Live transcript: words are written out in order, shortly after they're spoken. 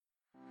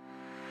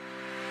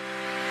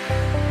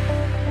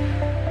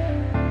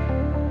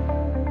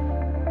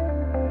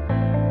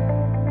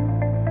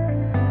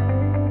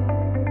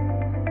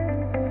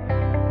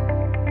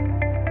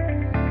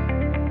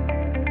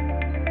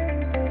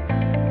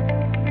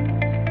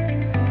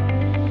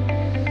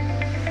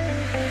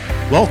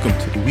Welcome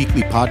to the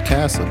weekly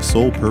podcast of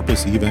Soul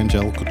Purpose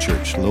Evangelical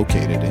Church,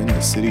 located in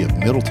the city of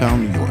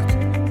Middletown, New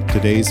York.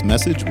 Today's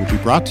message will be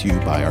brought to you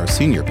by our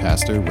senior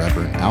pastor,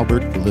 Reverend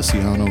Albert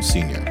Feliciano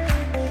Sr.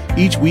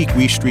 Each week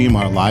we stream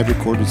our live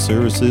recorded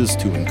services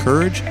to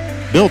encourage,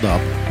 build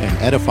up, and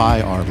edify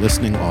our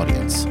listening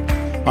audience.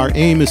 Our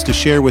aim is to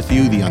share with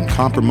you the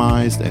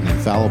uncompromised and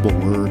infallible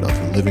word of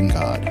the living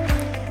God.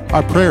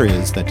 Our prayer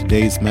is that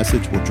today's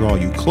message will draw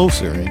you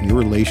closer in your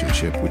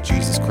relationship with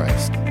Jesus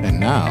Christ. And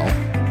now,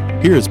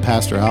 here is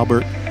Pastor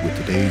Albert with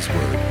today's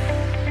word.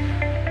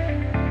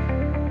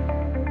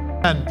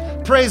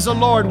 And praise the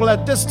Lord. Well,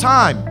 at this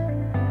time,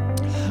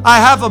 I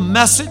have a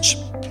message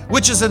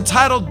which is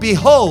entitled,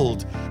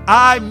 Behold,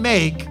 I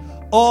make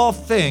all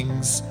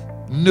things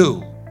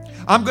new.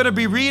 I'm going to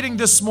be reading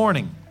this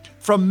morning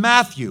from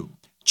Matthew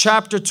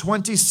chapter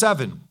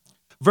 27,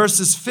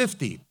 verses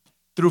 50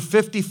 through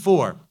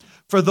 54.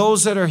 For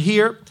those that are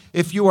here,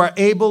 if you are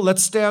able,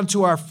 let's stand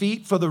to our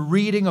feet for the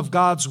reading of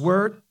God's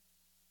word.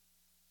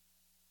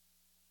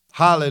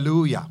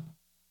 Hallelujah.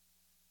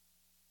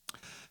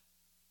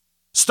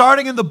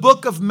 Starting in the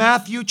book of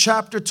Matthew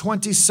chapter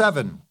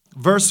 27,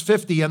 verse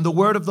 50, and the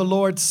word of the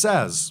Lord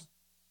says,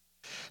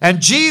 And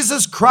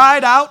Jesus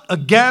cried out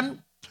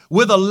again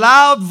with a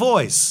loud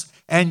voice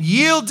and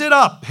yielded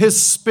up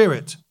his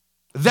spirit.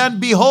 Then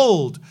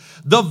behold,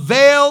 the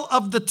veil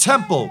of the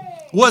temple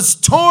was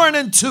torn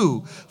in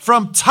two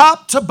from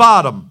top to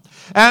bottom,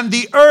 and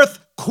the earth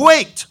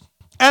quaked,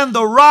 and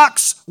the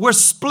rocks were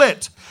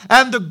split,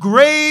 and the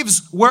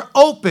graves were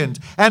opened,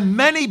 and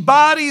many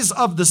bodies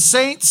of the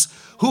saints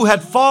who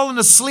had fallen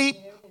asleep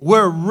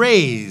were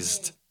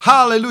raised.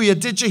 Hallelujah.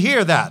 Did you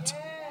hear that?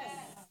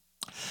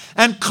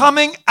 And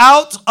coming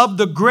out of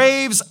the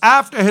graves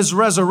after his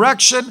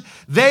resurrection,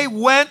 they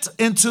went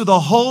into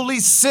the holy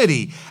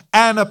city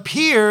and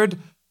appeared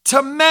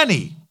to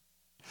many.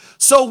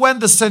 So when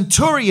the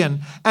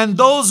centurion and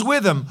those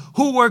with him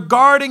who were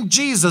guarding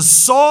Jesus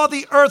saw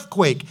the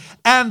earthquake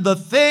and the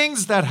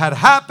things that had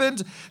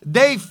happened,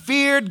 they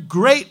feared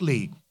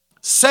greatly,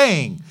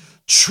 saying,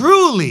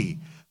 Truly,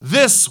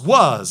 this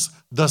was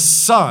the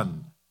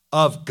Son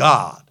of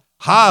God.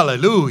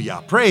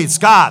 Hallelujah. Praise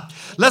God.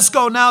 Let's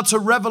go now to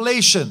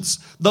Revelations,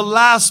 the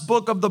last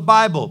book of the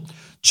Bible,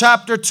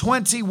 chapter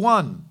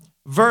 21,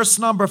 verse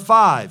number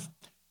 5.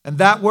 And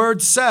that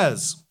word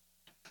says,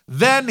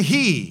 Then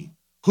he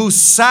who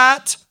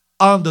sat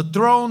on the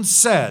throne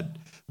said,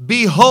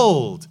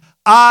 Behold,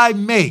 I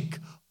make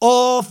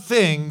all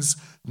things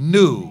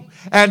new.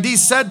 And he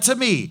said to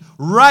me,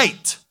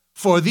 Write,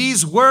 for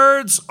these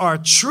words are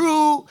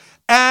true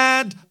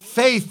and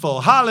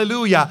faithful.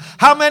 Hallelujah.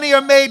 How many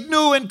are made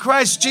new in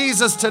Christ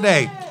Jesus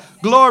today?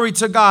 Glory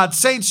to God.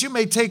 Saints, you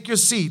may take your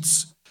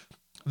seats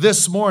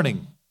this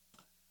morning.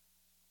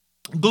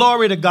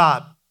 Glory to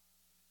God.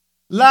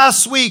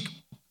 Last week,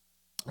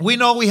 we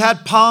know we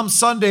had Palm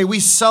Sunday. We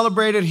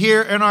celebrated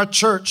here in our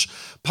church.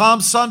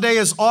 Palm Sunday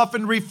is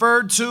often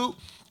referred to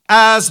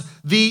as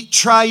the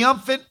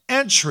triumphant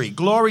entry.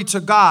 Glory to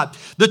God.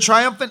 The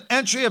triumphant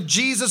entry of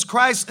Jesus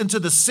Christ into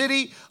the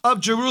city of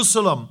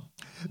Jerusalem.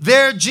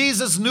 There,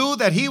 Jesus knew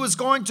that he was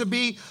going to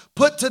be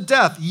put to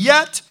death,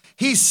 yet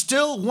he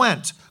still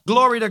went.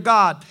 Glory to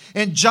God.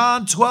 In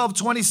John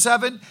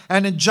 12:27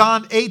 and in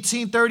John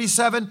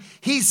 18:37,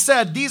 he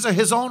said, these are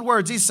his own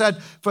words. He said,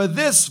 For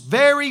this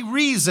very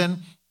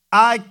reason,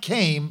 I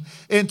came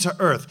into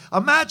earth.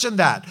 Imagine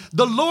that.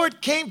 The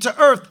Lord came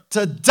to earth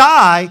to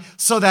die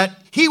so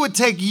that he would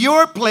take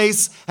your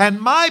place and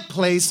my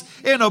place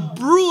in a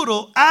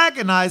brutal,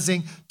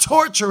 agonizing,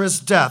 torturous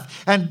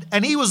death.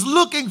 And he was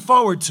looking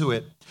forward to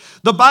it.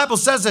 The Bible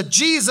says that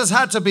Jesus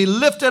had to be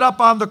lifted up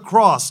on the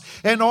cross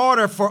in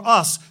order for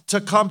us to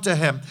come to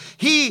him.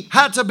 He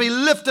had to be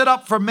lifted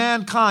up for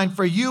mankind,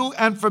 for you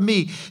and for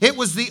me. It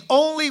was the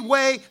only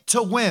way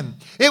to win.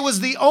 It was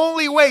the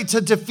only way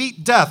to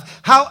defeat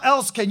death. How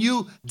else can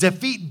you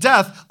defeat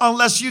death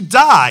unless you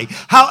die?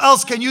 How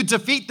else can you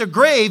defeat the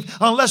grave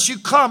unless you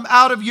come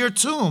out of your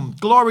tomb?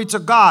 Glory to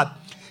God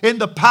in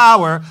the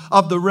power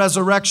of the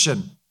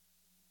resurrection.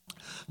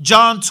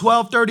 John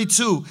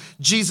 12:32,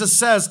 Jesus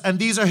says, and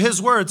these are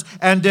his words,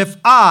 and if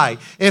I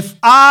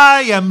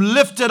am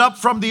lifted up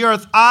from the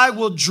earth, I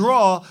will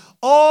draw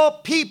all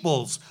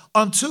peoples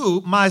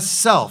unto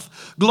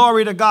myself.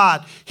 Glory to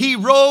God. He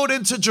rode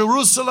into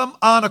Jerusalem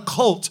on a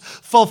colt,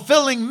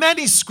 fulfilling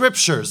many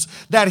scriptures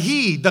that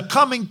he, the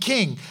coming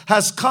king,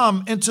 has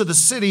come into the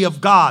city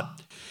of God.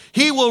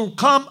 He will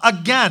come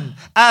again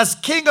as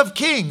King of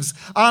Kings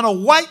on a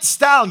white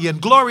stallion.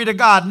 Glory to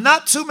God.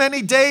 Not too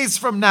many days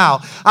from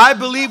now, I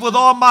believe with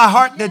all my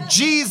heart that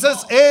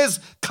Jesus is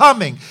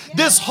coming.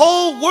 This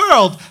whole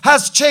world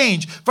has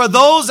changed. For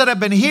those that have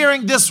been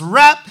hearing this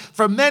rap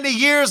for many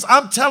years,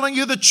 I'm telling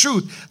you the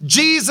truth.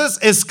 Jesus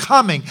is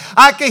coming.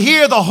 I can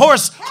hear the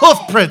horse hoof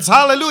prints.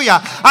 Hallelujah.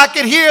 I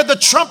can hear the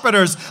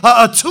trumpeters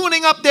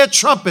tuning up their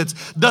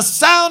trumpets. The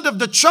sound of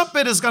the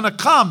trumpet is going to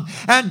come.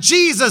 And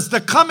Jesus,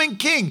 the coming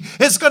King,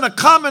 is going to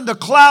come in the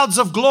clouds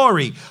of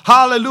glory.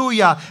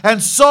 Hallelujah.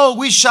 And so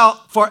we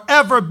shall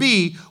forever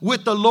be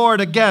with the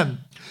Lord again.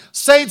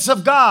 Saints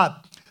of God,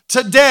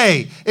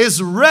 today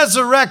is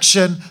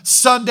Resurrection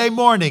Sunday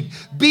morning.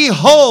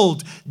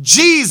 Behold,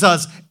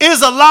 Jesus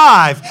is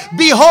alive.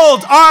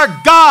 Behold,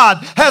 our God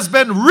has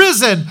been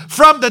risen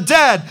from the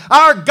dead.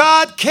 Our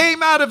God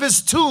came out of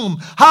his tomb.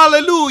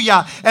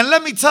 Hallelujah. And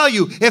let me tell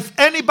you, if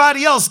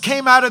anybody else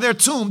came out of their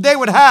tomb, they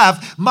would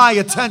have my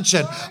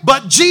attention.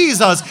 But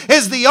Jesus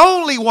is the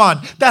only one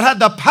that had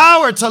the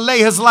power to lay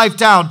his life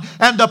down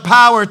and the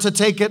power to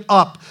take it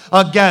up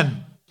again.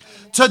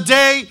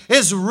 Today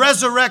is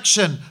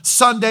Resurrection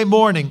Sunday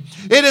morning.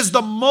 It is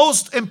the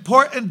most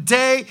important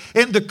day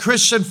in the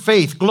Christian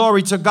faith.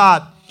 Glory to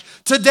God.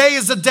 Today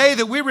is the day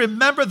that we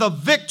remember the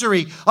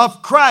victory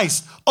of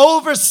Christ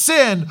over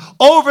sin,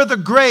 over the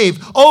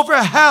grave,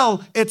 over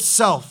hell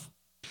itself.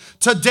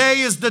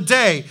 Today is the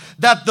day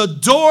that the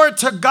door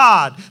to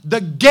God,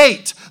 the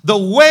gate, the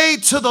way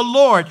to the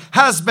Lord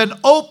has been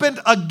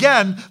opened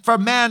again for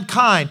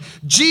mankind.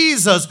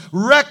 Jesus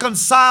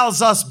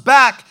reconciles us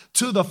back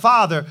to the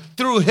Father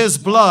through his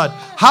blood.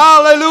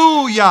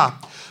 Hallelujah.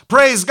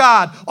 Praise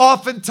God.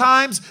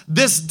 Oftentimes,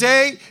 this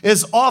day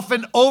is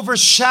often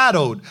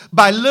overshadowed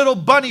by little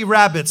bunny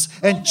rabbits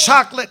and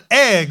chocolate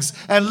eggs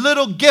and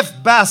little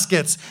gift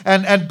baskets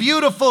and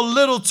beautiful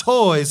little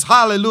toys.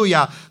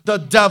 Hallelujah. The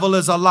devil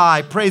is a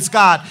lie. Praise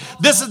God.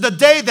 This is the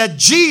day that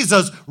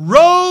Jesus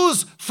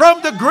rose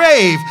from the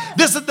grave.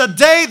 This is the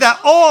day that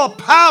all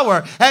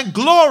power and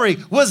glory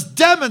was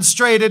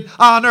demonstrated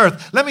on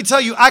earth. Let me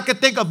tell you, I could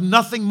think of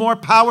nothing more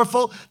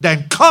powerful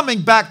than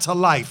coming back to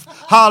life.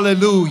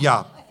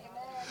 Hallelujah.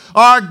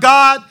 Our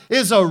God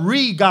is a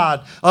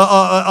re-God.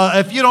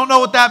 If you don't know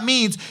what that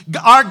means,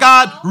 our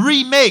God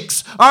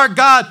remakes. Our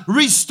God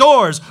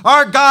restores.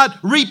 Our God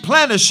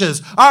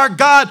replenishes. Our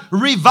God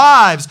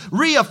revives,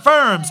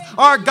 reaffirms.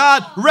 Our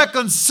God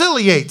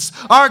reconciliates.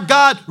 Our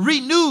God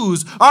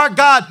renews. Our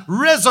God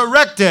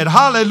resurrected.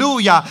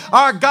 Hallelujah.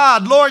 Our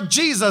God, Lord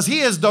Jesus,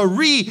 he is the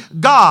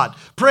re-God.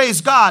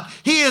 Praise God.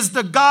 He is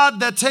the God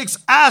that takes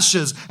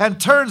ashes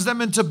and turns them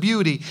into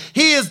beauty.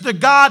 He is the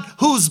God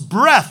whose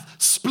breath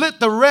split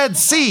the Red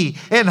Sea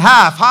in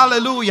half.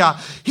 Hallelujah.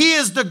 He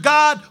is the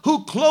God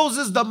who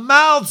closes the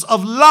mouths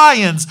of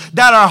lions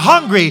that are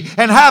hungry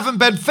and haven't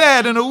been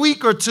fed in a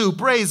week or two.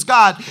 Praise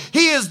God.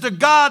 He is the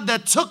God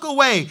that took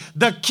away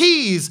the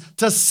keys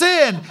to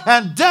sin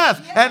and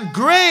death and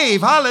grave.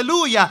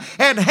 Hallelujah.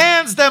 And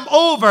hands them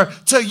over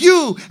to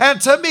you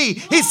and to me.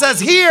 He says,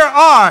 here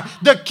are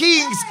the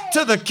keys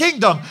to the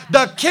kingdom.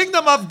 The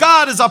kingdom of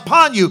God is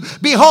upon you.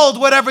 Behold,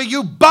 whatever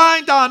you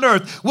bind on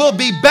earth will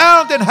be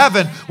bound in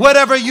heaven.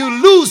 Whatever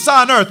you loose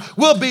on earth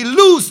will be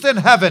loosed in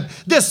heaven.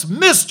 This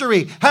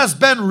mystery has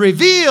been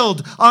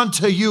revealed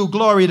unto you.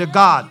 Glory to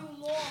God.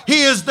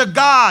 He is the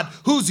God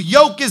whose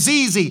yoke is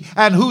easy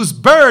and whose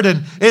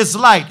burden is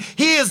light.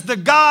 He is the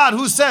God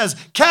who says,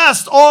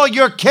 cast all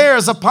your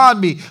cares upon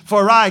me,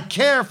 for I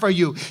care for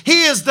you.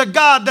 He is the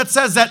God that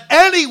says that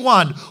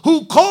anyone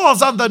who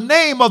calls on the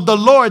name of the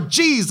Lord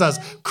Jesus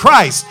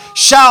Christ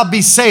shall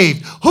be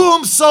saved.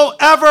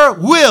 Whomsoever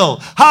will.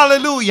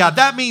 Hallelujah.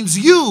 That means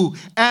you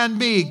and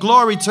me.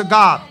 Glory to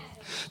God.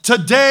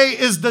 Today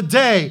is the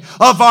day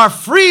of our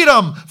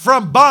freedom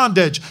from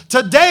bondage.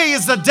 Today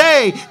is the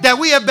day that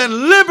we have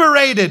been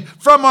liberated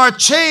from our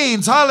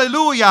chains.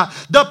 Hallelujah.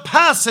 The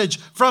passage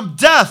from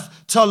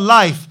death to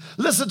life.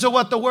 Listen to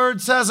what the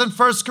word says in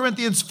 1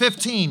 Corinthians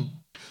 15,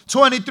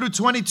 20 through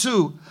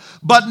 22.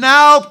 But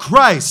now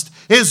Christ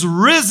is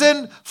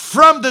risen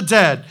from the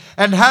dead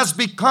and has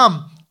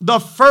become the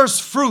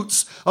first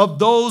fruits of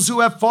those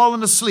who have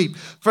fallen asleep.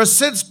 For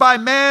since by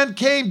man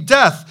came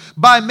death,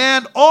 by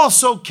man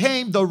also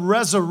came the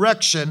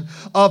resurrection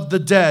of the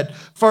dead.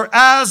 For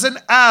as in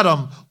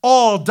Adam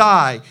all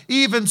die,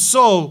 even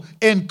so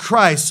in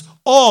Christ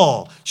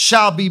all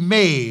shall be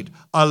made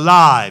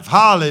alive.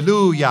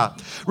 Hallelujah.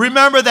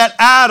 Remember that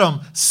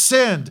Adam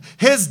sinned.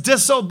 His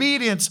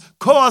disobedience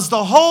caused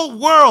the whole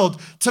world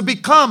to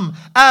become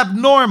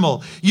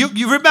abnormal.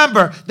 You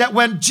remember that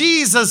when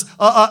Jesus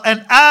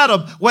and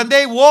Adam, when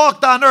they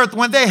walked on earth,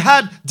 when they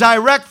had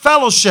direct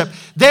fellowship,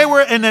 they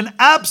were in an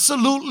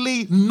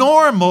absolutely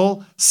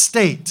normal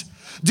state.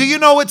 Do you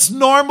know it's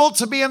normal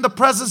to be in the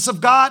presence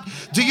of God?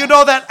 Do you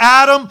know that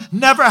Adam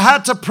never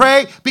had to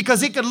pray because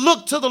he could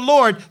look to the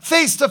Lord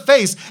face to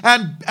face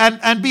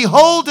and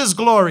behold his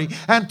glory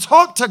and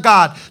talk to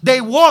God?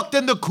 They walked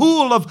in the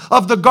cool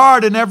of the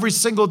garden every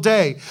single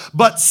day.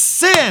 But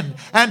sin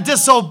and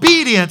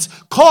disobedience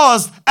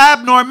caused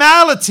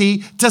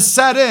abnormality to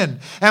set in.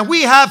 And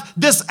we have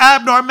this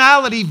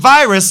abnormality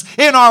virus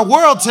in our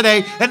world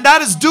today, and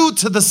that is due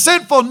to the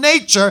sinful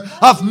nature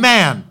of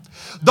man.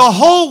 The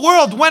whole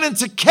world went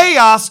into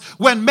chaos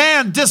when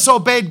man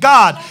disobeyed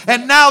God.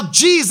 And now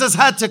Jesus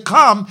had to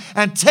come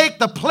and take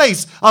the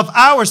place of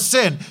our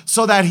sin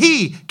so that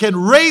he can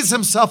raise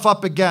himself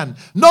up again.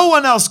 No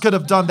one else could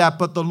have done that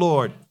but the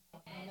Lord.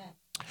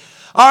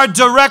 Our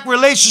direct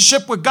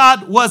relationship with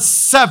God was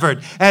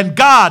severed. And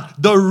God,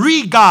 the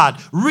re-God,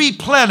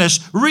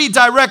 replenished,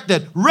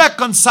 redirected,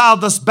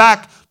 reconciled us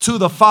back to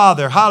the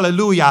Father.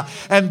 Hallelujah.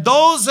 And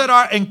those that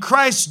are in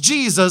Christ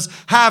Jesus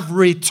have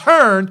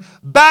returned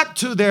back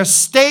to their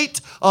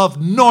state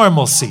of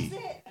normalcy.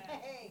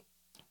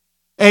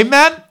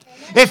 Amen.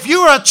 If you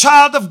are a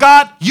child of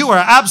God, you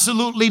are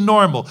absolutely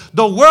normal.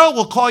 The world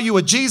will call you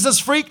a Jesus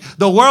freak.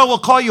 The world will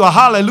call you a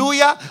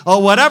hallelujah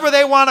or whatever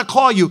they want to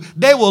call you.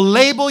 They will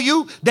label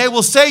you. They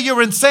will say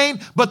you're insane.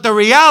 But the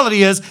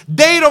reality is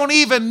they don't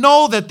even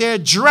know that they're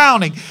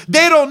drowning.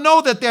 They don't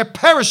know that they're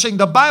perishing.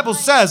 The Bible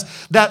says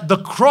that the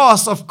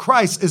cross of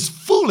Christ is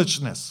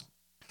foolishness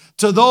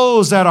to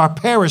those that are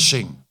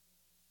perishing.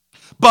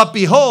 But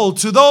behold,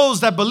 to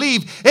those that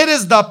believe, it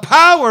is the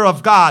power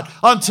of God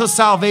unto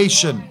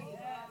salvation.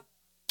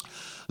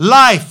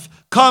 Life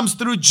comes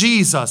through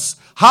Jesus.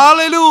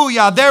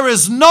 Hallelujah. There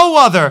is no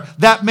other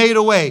that made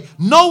a way.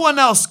 No one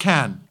else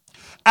can.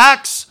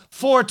 Acts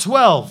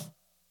 4:12.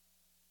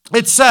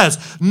 It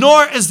says,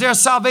 nor is there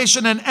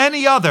salvation in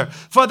any other,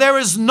 for there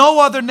is no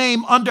other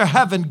name under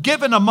heaven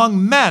given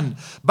among men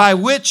by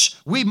which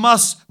we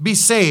must be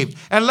saved.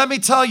 And let me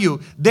tell you,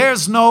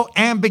 there's no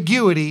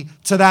ambiguity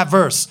to that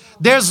verse.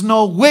 There's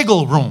no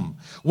wiggle room.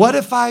 What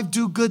if I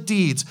do good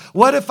deeds?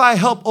 What if I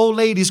help old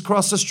ladies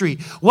cross the street?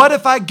 What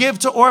if I give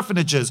to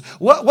orphanages?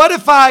 What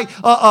if I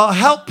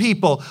help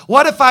people?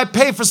 What if I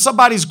pay for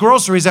somebody's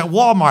groceries at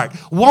Walmart?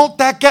 Won't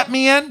that get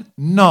me in?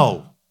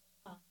 No.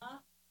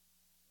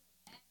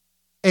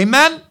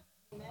 Amen?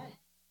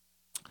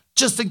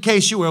 Just in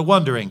case you were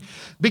wondering.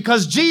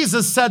 Because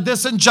Jesus said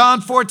this in John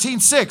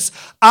 14:6.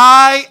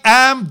 I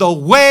am the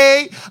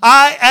way,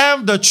 I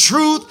am the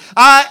truth,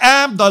 I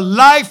am the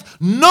life.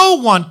 No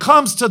one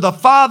comes to the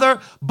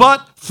Father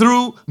but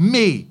through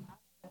me.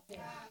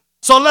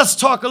 So let's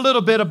talk a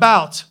little bit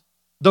about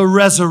the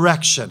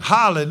resurrection.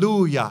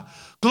 Hallelujah.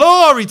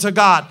 Glory to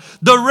God.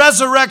 The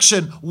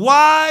resurrection.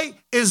 Why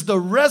is the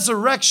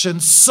resurrection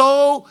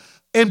so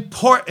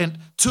important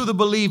to the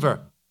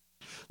believer?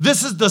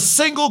 This is the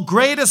single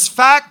greatest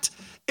fact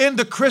in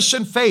the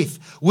Christian faith.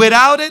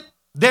 Without it,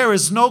 there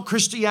is no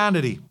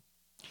Christianity.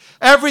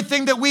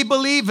 Everything that we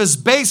believe is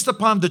based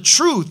upon the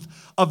truth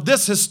of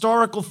this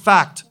historical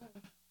fact.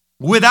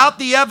 Without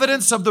the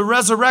evidence of the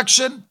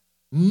resurrection,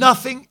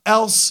 nothing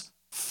else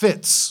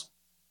fits.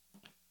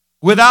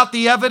 Without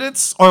the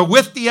evidence, or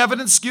with the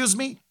evidence,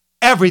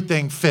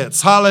 everything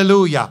fits.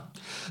 Hallelujah.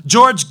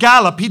 George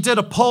Gallup, he did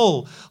a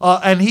poll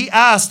and he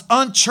asked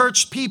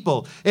unchurched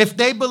people if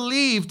they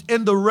believed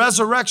in the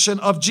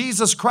resurrection of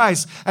Jesus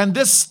Christ. And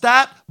this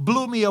stat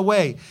blew me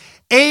away.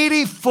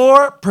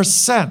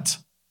 84%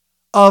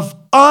 of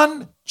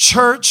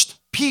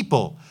unchurched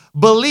people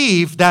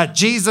believe that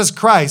Jesus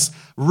Christ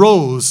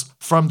rose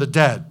from the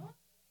dead.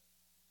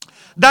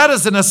 That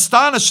is an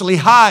astonishingly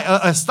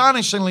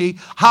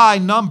high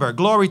number.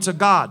 Glory to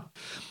God.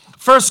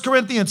 1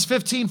 Corinthians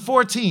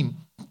 15:14.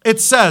 It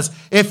says,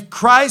 if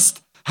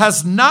Christ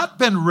has not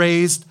been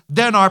raised,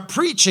 then our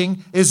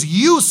preaching is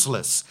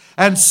useless,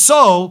 and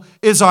so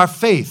is our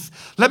faith.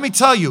 Let me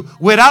tell you,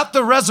 without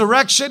the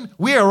resurrection,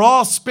 we are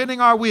all spinning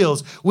our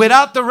wheels.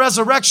 Without the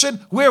resurrection,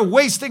 we're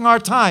wasting our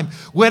time.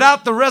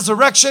 Without the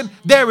resurrection,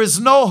 there is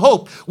no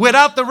hope.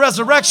 Without the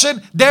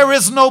resurrection, there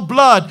is no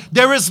blood.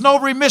 There is no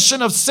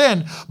remission of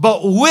sin.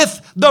 But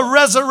with the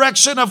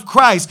resurrection of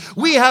Christ,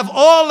 we have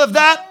all of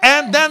that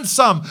and then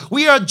some.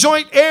 We are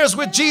joint heirs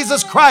with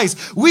Jesus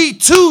Christ. We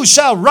too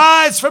shall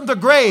rise from the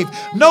grave.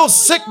 No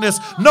sickness,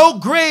 no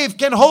grave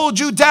can hold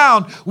you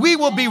down. We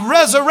will be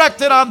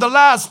resurrected on the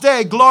last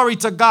day. Glory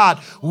to God.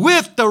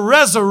 With the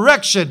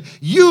resurrection,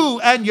 you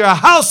and your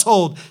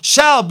household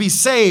shall be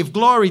saved.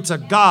 Glory to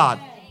God.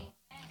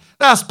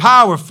 That's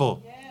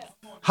powerful.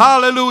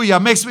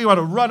 Hallelujah. Makes me want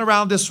to run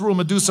around this room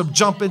and do some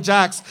jumping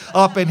jacks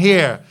up in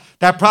here.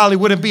 That probably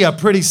wouldn't be a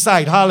pretty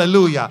sight.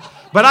 Hallelujah.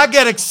 But I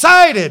get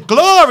excited.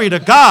 Glory to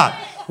God.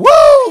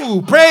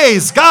 Woo!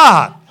 Praise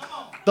God.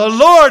 The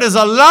Lord is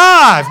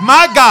alive.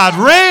 My God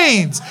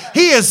reigns.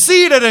 He is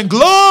seated in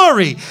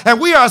glory. And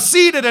we are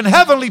seated in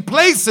heavenly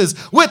places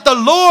with the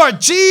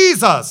Lord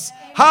Jesus.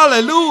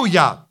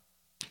 Hallelujah.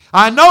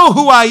 I know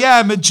who I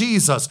am in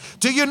Jesus.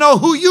 Do you know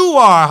who you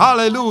are?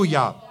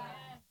 Hallelujah.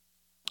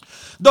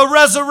 The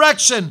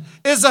resurrection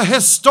is a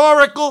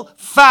historical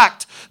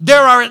fact.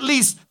 There are at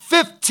least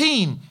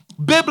 15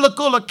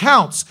 biblical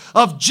accounts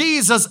of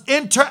Jesus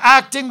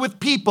interacting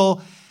with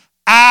people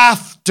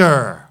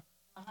after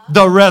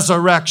the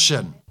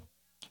resurrection.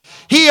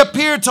 He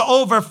appeared to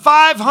over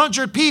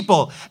 500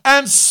 people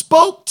and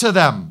spoke to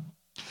them.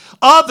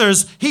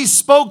 Others he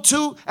spoke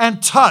to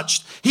and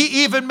touched.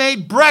 He even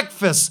made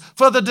breakfast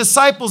for the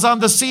disciples on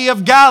the Sea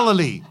of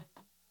Galilee.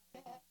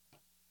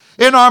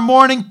 In our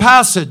morning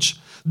passage,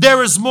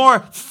 there is more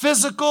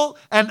physical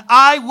and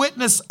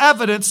eyewitness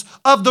evidence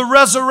of the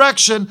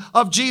resurrection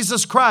of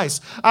Jesus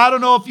Christ. I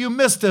don't know if you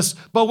missed this,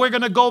 but we're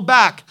going to go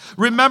back.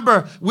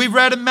 Remember, we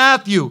read in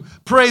Matthew,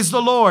 praise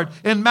the Lord,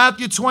 in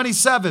Matthew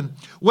 27,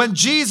 when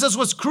Jesus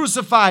was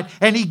crucified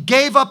and he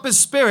gave up his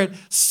spirit,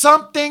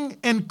 something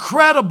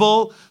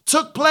incredible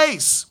took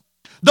place.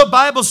 The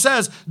Bible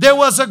says there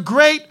was a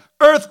great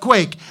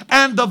earthquake,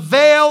 and the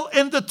veil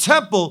in the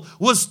temple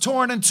was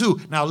torn in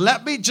two. Now,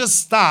 let me just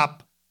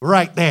stop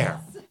right there.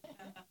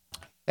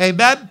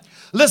 Amen.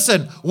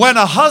 Listen, when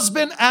a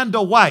husband and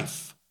a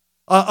wife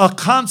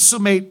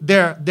consummate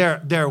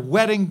their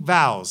wedding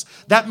vows,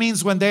 that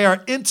means when they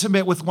are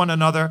intimate with one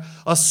another,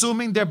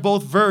 assuming they're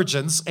both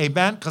virgins,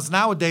 amen, because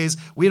nowadays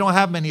we don't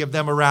have many of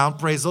them around,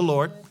 praise the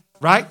Lord.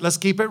 Right? Let's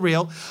keep it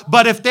real.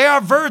 But if they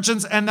are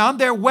virgins and on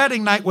their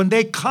wedding night, when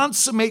they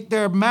consummate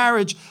their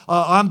marriage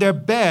on their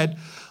bed,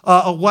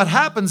 what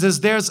happens is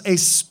there's a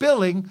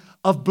spilling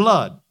of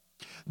blood.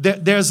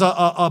 There's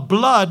a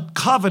blood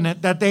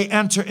covenant that they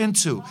enter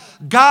into.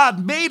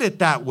 God made it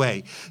that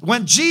way.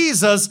 When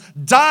Jesus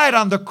died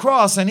on the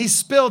cross and he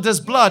spilled his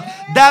blood,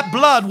 that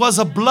blood was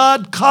a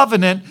blood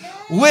covenant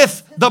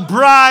with the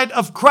bride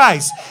of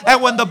Christ.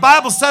 And when the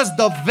Bible says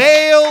the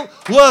veil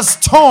was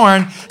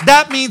torn,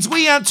 that means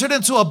we entered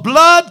into a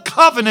blood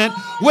covenant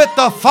with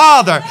the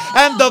Father.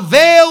 And the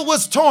veil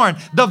was torn.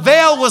 The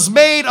veil was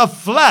made of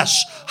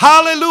flesh.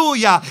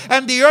 Hallelujah.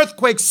 And the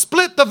earthquake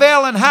split the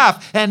veil in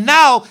half. And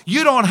now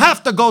you don't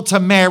have to go to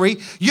Mary.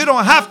 You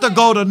don't have to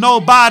go to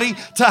nobody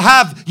to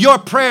have your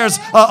prayers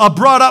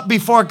brought up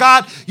before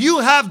God. You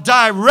have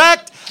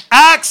direct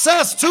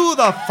access to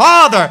the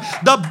Father.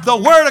 The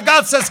Word of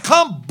God says,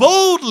 come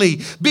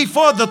boldly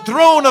before the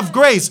throne of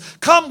grace.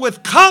 Come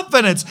with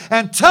confidence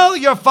and tell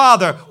your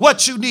Father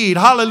what you need.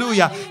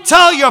 Hallelujah.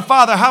 Tell your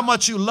Father how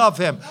much you love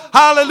him.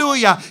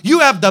 Hallelujah. You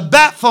have the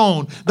bat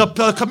phone, the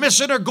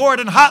Commissioner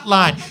Gordon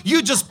hotline.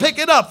 You just pick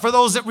it up for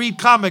those that read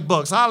comic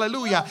books.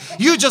 Hallelujah.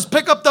 You just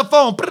pick up the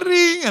phone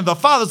and the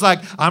Father's like,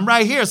 I'm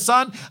right here,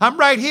 son. I'm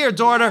right here,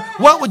 daughter.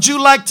 What would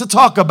you like to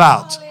talk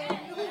about?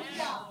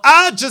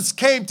 I just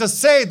came to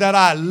say that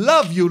I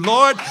love you,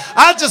 Lord.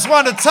 I just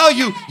want to tell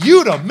you,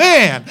 you the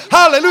man.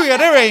 Hallelujah.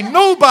 There ain't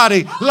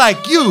nobody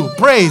like you.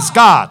 Praise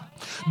God.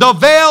 The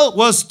veil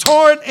was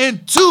torn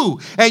in two,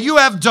 and you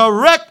have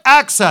direct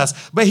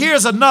access. But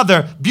here's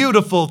another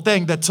beautiful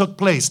thing that took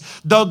place.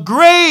 The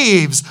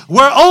graves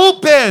were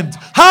opened.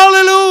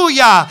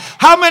 Hallelujah.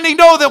 How many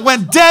know that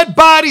when dead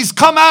bodies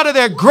come out of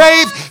their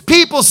grave,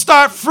 people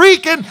start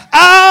freaking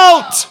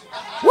out?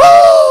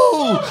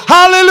 Woo!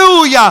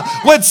 Hallelujah.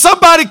 When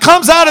somebody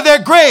comes out of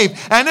their grave,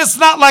 and it's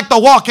not like The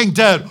Walking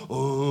Dead.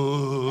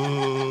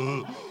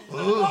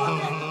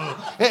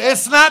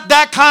 It's not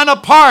that kind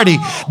of party.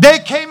 They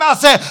came out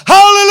saying,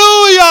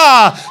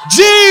 hallelujah,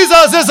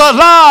 Jesus is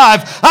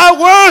alive. I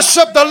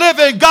worship the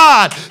living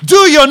God.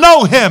 Do you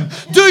know him?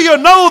 Do you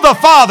know the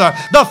Father?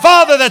 The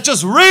Father that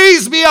just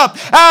raised me up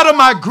out of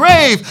my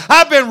grave.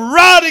 I've been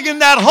rotting in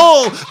that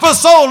hole for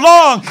so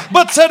long.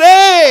 But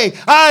today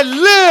I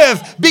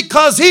live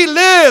because he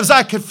lives.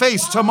 I can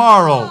face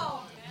tomorrow.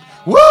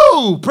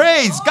 Woo!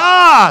 Praise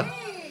God.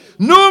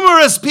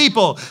 Numerous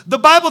people. The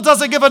Bible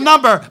doesn't give a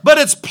number, but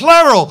it's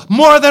plural,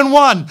 more than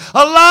one.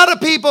 A lot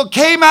of people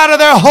came out of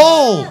their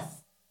hole.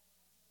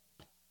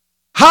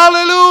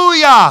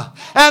 Hallelujah.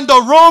 And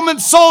the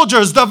Roman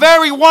soldiers, the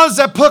very ones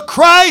that put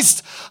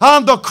Christ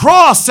on the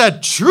cross,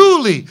 said,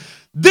 truly,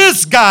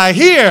 this guy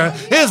here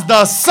is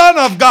the Son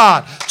of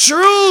God.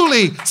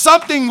 Truly,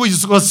 something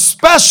was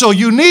special,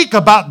 unique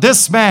about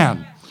this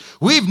man.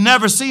 We've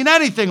never seen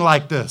anything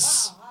like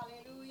this.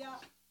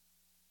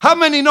 How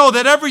many know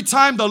that every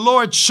time the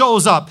Lord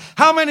shows up,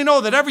 how many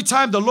know that every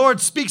time the Lord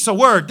speaks a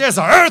word, there's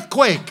an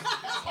earthquake?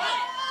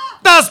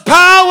 That's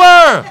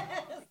power.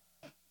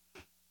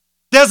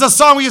 There's a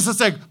song we used to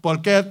sing,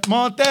 porque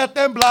monte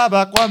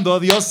temblaba cuando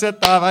Dios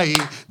estaba ahí.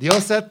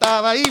 Dios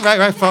estaba ahí.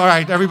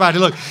 Right, everybody,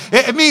 look.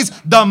 It means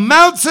the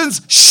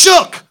mountains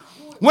shook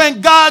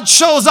when God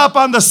shows up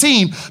on the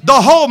scene.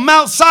 The whole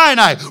Mount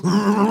Sinai,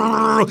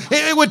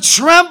 it would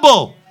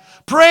tremble.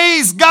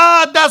 Praise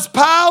God, that's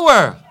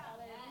power.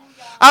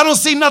 I don't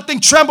see nothing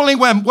trembling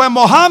when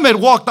Muhammad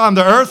walked on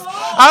the earth.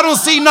 I don't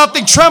see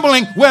nothing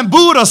trembling when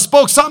Buddha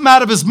spoke something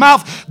out of his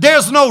mouth.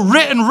 There's no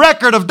written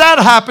record of that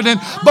happening.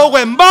 But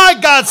when my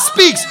God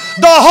speaks,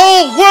 the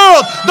whole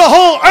world, the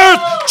whole earth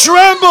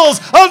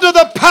trembles under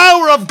the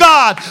power of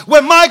God.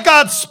 When my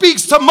God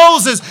speaks to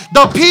Moses,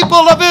 the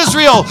people of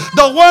Israel,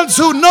 the ones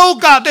who know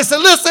God, they said,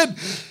 listen,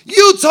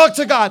 you talk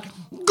to God.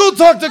 Go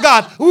talk to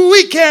God.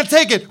 We can't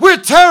take it. We're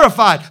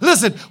terrified.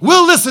 Listen,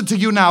 we'll listen to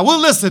you now.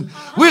 We'll listen.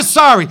 We're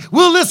sorry.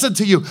 We'll listen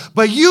to you.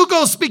 But you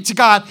go speak to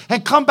God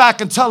and come back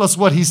and tell us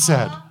what he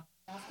said.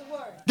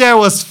 There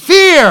was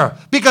fear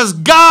because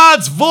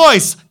God's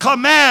voice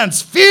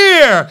commands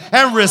fear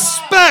and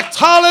respect.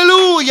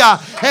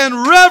 Hallelujah.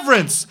 And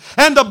reverence.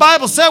 And the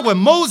Bible said when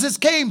Moses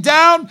came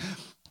down,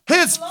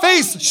 his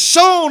face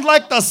shone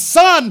like the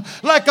sun,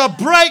 like a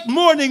bright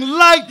morning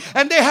light,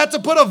 and they had to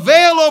put a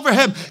veil over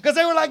him because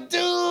they were like,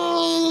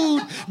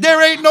 dude,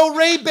 there ain't no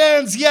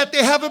Ray-Bans yet.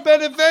 They haven't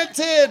been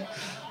invented.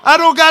 I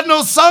don't got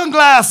no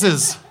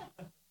sunglasses.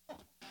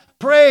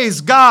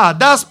 Praise God.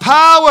 That's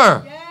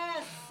power.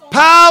 Yes.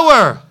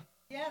 Power.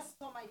 Yes,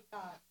 oh my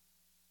God.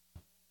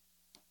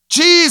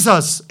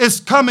 Jesus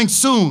is coming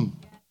soon.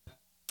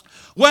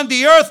 When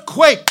the earth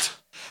quaked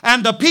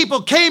and the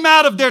people came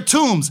out of their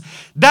tombs.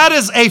 That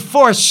is a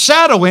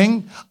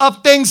foreshadowing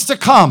of things to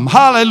come.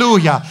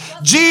 Hallelujah.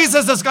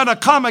 Jesus is going to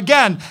come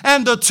again,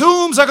 and the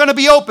tombs are going to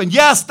be open.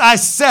 Yes, I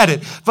said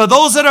it. For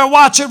those that are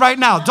watching right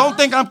now, don't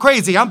think I'm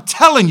crazy. I'm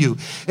telling you,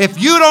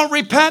 if you don't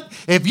repent,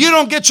 if you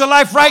don't get your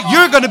life right,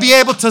 you're going to be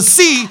able to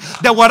see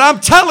that what I'm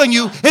telling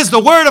you is the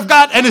word of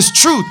God and is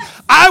truth.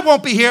 I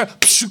won't be here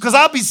because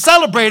I'll be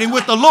celebrating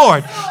with the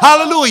Lord.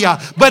 Hallelujah.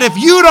 But if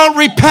you don't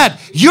repent,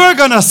 you're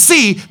going to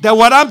see that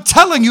what I'm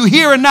telling you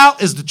here and now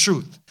is the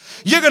truth.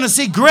 You're going to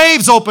see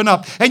graves open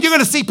up, and you're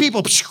going to see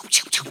people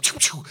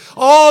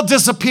all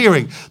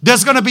disappearing.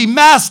 There's going to be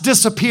mass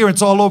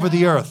disappearance all over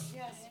the earth.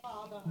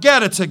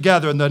 Get it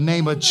together in the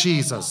name of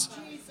Jesus.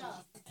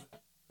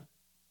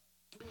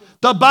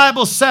 The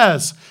Bible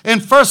says in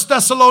 1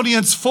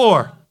 Thessalonians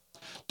 4,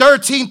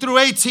 13 through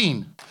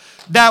 18,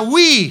 that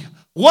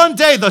one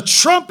day the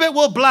trumpet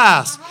will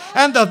blast,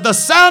 and the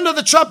sound of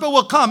the trumpet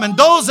will come, and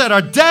those that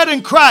are dead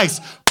in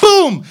Christ,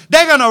 boom,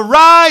 they're going to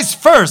rise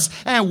first.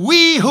 And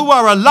we who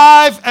are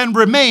alive and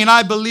remain,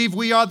 I believe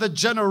we are the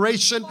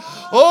generation.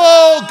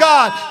 Oh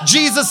God,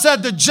 Jesus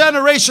said the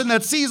generation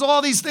that sees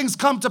all these things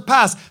come to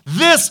pass,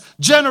 this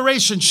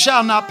generation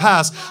shall not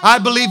pass. I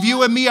believe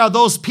you and me are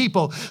those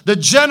people, the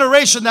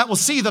generation that will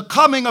see the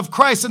coming of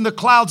Christ in the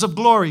clouds of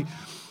glory.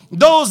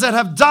 Those that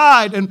have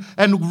died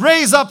and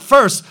raise up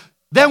first,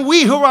 then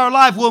we who are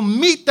alive will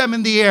meet them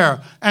in the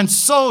air, and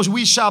so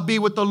we shall be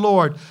with the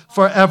Lord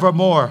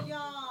forevermore.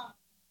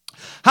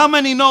 How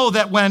many know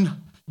that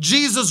when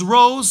Jesus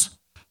rose,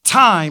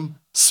 time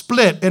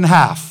split in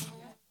half?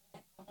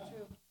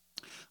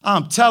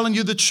 I'm telling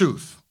you the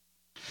truth.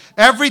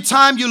 Every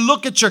time you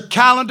look at your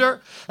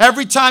calendar,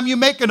 every time you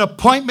make an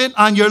appointment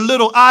on your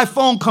little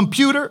iPhone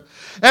computer,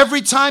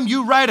 every time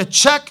you write a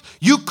check,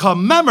 you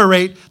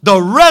commemorate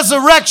the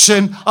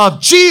resurrection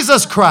of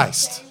Jesus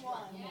Christ.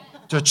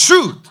 The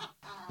truth,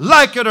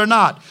 like it or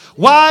not.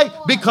 Why?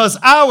 Because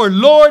our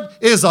Lord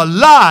is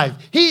alive.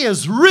 He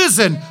is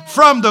risen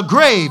from the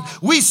grave.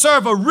 We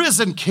serve a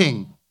risen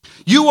King.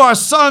 You are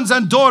sons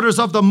and daughters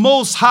of the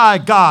Most High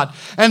God.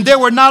 And there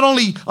were not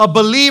only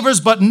believers,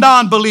 but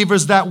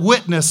non-believers that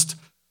witnessed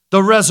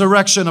the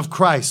resurrection of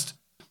Christ.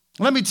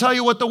 Let me tell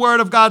you what the Word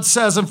of God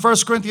says in 1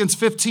 Corinthians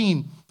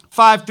 15,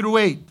 5 through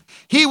 8.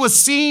 He was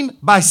seen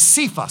by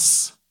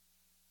Cephas,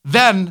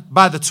 then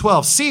by the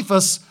 12.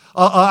 Cephas,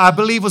 I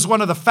believe, was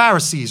one of the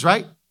Pharisees,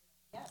 right?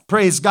 Yes.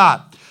 Praise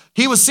God.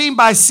 He was seen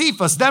by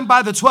Cephas, then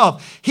by the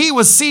 12. He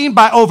was seen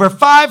by over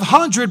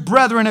 500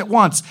 brethren at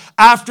once.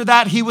 After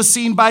that, he was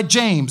seen by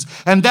James,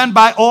 and then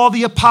by all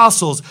the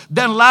apostles.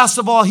 Then last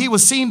of all, he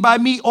was seen by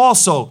me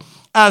also,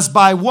 as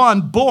by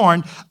one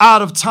born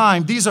out of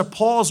time. These are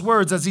Paul's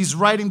words as he's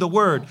writing the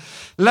word.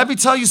 Let me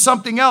tell you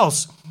something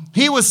else.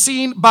 He was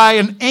seen by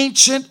an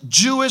ancient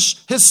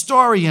Jewish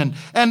historian,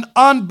 an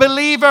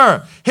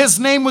unbeliever. His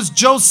name was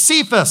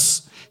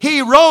Josephus.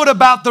 He wrote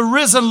about the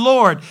risen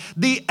Lord.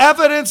 The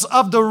evidence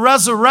of the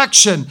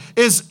resurrection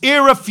is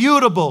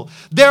irrefutable.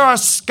 There are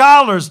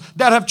scholars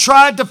that have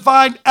tried to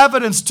find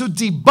evidence to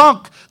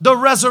debunk the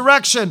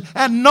resurrection,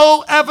 and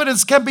no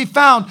evidence can be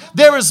found.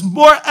 There is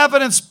more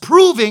evidence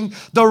proving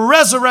the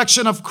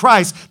resurrection of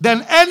Christ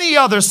than any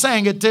other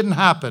saying it didn't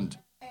happen.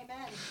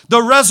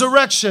 The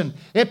resurrection,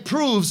 it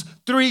proves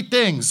three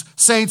things,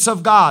 saints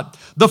of God.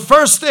 The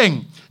first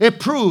thing it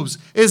proves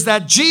is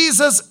that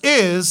Jesus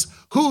is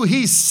who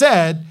he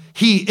said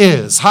he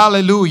is.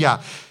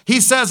 Hallelujah.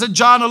 He says in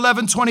John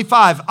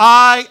 11:25,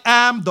 I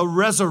am the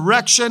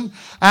resurrection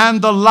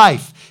and the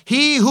life.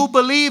 He who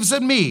believes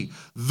in me,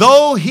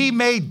 though he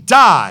may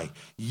die,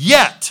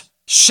 yet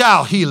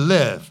shall he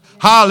live.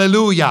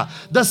 Hallelujah.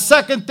 The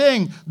second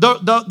thing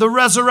the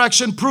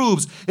resurrection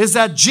proves is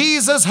that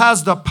Jesus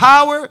has the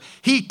power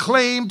he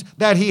claimed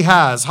that he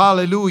has.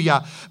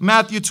 Hallelujah.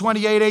 Matthew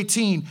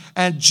 28:18.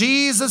 And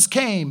Jesus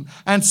came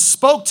and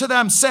spoke to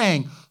them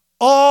saying,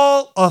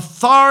 all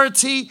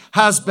authority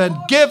has been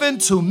given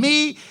to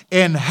me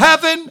in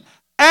heaven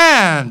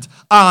and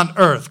on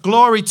earth.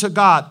 Glory to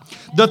God.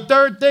 The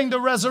third thing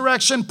the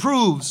resurrection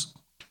proves,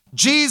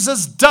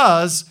 Jesus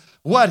does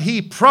what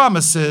he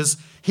promises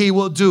he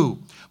will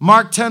do.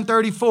 Mark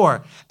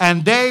 10:34,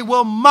 and they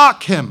will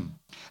mock him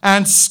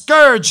and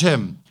scourge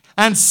him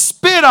and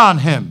spit on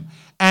him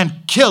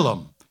and kill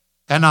him.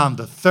 And on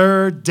the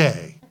third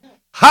day,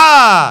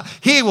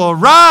 he will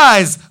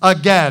rise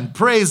again.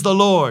 Praise the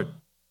Lord.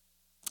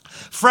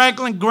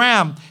 Franklin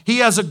Graham, he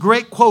has a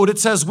great quote. It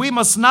says, we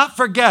must not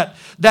forget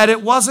that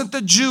it wasn't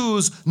the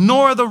Jews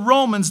nor the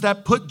Romans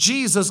that put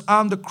Jesus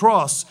on the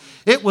cross.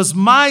 It was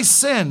my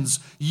sins,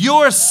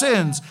 your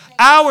sins,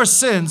 our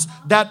sins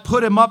that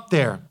put him up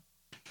there.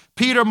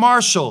 Peter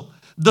Marshall,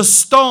 the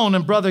stone,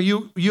 and brother,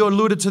 you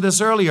alluded to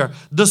this earlier,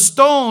 the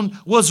stone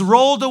was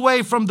rolled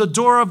away from the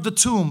door of the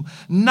tomb,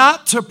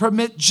 not to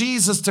permit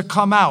Jesus to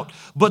come out,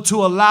 but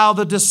to allow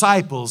the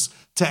disciples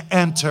to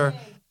enter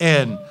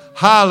in.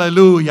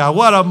 Hallelujah.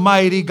 What a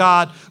mighty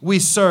God we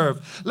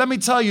serve. Let me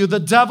tell you, the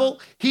devil,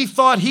 he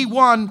thought he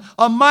won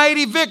a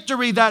mighty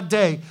victory that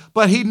day,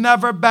 but he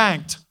never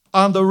banked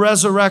on the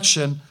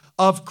resurrection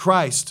of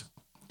Christ.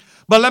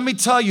 But let me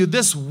tell you,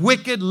 this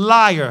wicked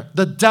liar,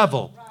 the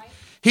devil,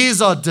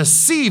 he's a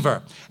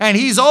deceiver. And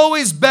he's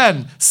always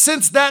been,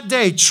 since that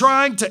day,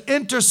 trying to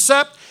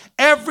intercept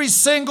every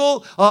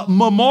single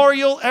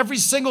memorial, every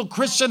single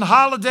Christian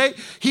holiday.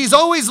 He's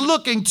always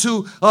looking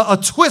to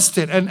twist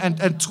it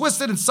and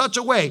twist it in such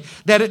a way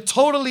that it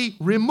totally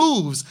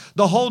removes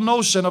the whole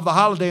notion of the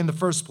holiday in the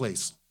first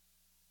place.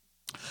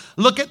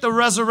 Look at the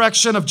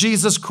resurrection of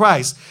Jesus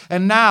Christ.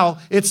 And now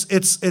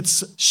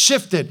it's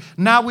shifted.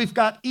 Now we've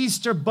got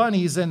Easter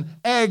bunnies and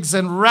eggs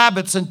and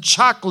rabbits and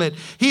chocolate.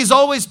 He's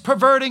always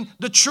perverting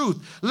the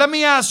truth. Let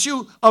me ask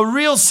you a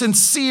real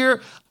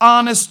sincere,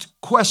 honest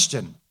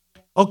question.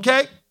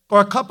 Okay? Or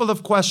a couple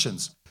of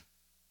questions.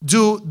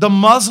 Do the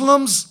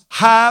Muslims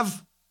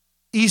have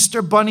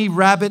Easter bunny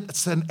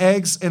rabbits and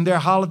eggs in their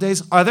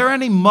holidays? Are there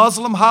any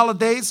Muslim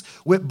holidays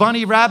with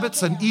bunny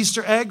rabbits and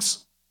Easter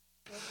eggs?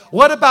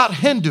 What about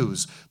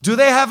Hindus? Do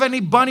they have any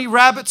bunny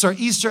rabbits or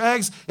Easter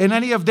eggs in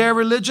any of their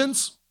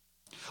religions?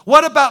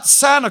 What about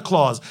Santa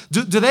Claus?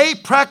 Do they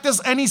practice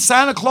any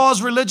Santa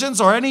Claus religions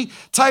or any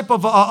type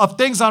of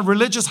things on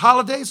religious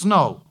holidays?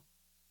 No.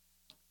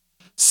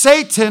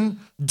 Satan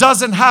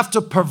doesn't have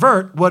to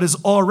pervert what is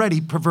already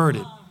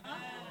perverted.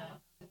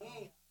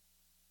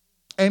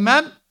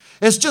 Amen?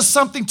 It's just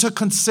something to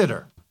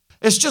consider.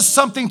 It's just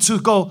something to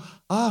go,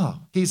 oh,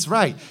 he's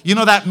right. You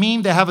know that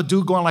meme? They have a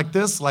dude going like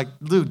this, like,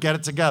 dude, get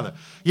it together.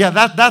 Yeah,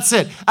 that's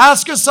it.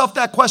 Ask yourself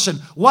that question.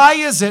 Why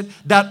is it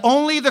that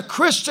only the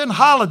Christian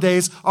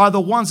holidays are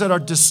the ones that are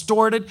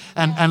distorted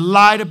and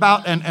lied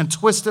about and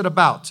twisted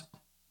about?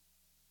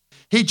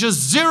 He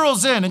just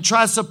zeroes in and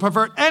tries to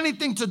pervert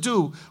anything to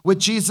do with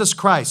Jesus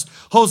Christ.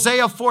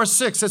 Hosea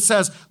 4:6, it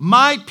says,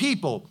 my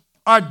people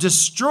are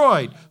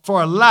destroyed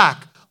for a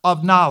lack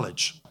of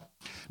knowledge.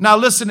 Now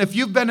listen, if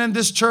you've been in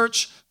this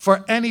church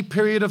for any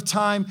period of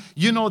time,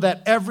 you know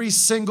that every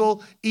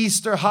single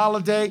Easter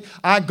holiday,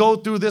 I go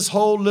through this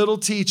whole little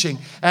teaching.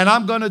 And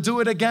I'm going to do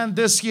it again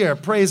this year.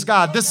 Praise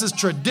God. This is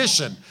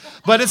tradition.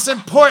 But it's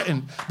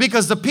important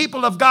because the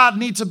people of God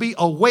need to be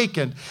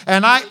awakened.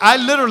 And I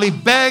literally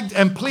begged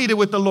and pleaded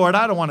with the Lord.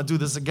 I don't want to do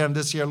this again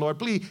this year, Lord.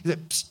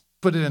 Please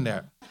put it in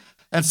there.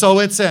 And so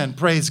it's in,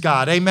 praise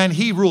God. Amen.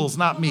 He rules,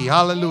 not me.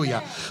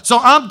 Hallelujah. So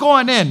I'm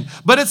going in.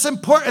 But it's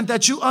important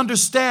that you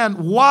understand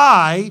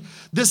why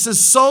this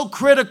is so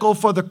critical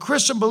for the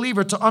Christian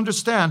believer to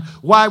understand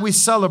why we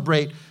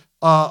celebrate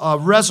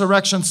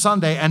Resurrection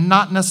Sunday and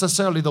not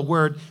necessarily the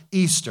word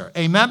Easter.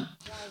 Amen.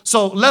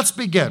 So let's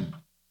begin.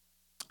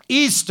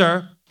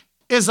 Easter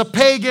is a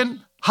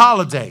pagan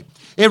holiday.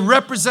 It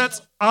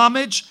represents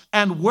homage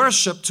and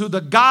worship to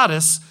the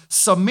goddess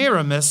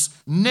Semiramis,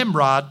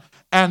 Nimrod,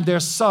 and their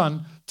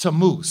son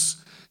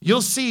Tammuz.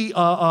 You'll see,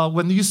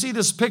 when you see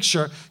this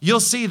picture, you'll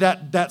see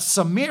that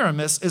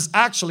Semiramis is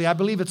actually, I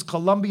believe it's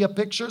Columbia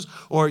Pictures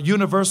or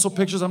Universal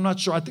Pictures, I'm not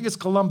sure. I think it's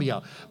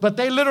Columbia. But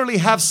they literally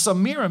have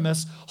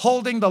Semiramis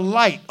holding the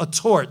light, a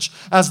torch,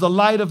 as the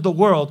light of the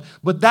world.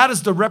 But that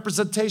is the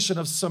representation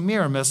of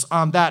Semiramis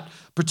on that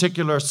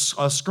particular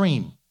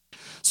screen.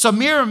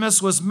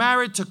 Semiramis was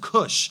married to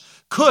Cush.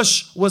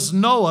 Cush was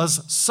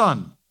Noah's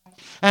son.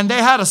 And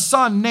they had a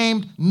son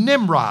named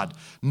Nimrod.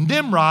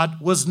 Nimrod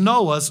was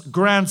Noah's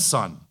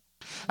grandson.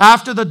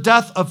 After the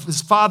death of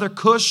his father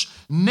Cush,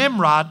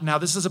 Nimrod, now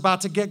this is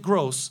about to get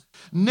gross,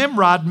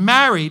 Nimrod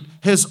married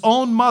his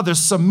own mother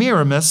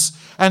Semiramis,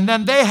 and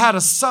then they had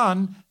a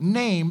son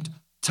named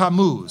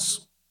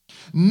Tammuz.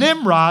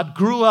 Nimrod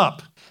grew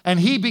up, and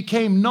he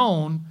became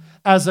known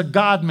as a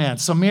God-man.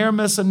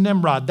 Semiramis and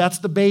Nimrod, that's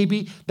the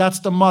baby, that's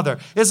the mother.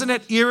 Isn't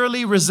it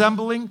eerily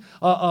resembling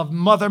of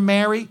Mother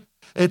Mary?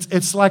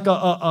 It's like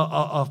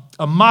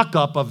a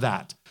mock-up of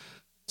that.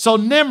 So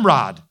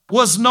Nimrod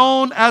was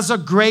known as a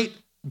great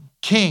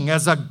king,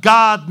 as a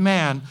God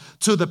man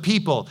to the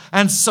people.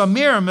 And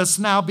Semiramis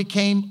now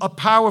became a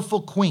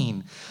powerful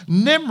queen.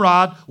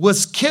 Nimrod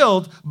was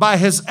killed by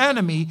his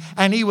enemy,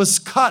 and he was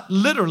cut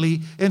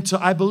literally into,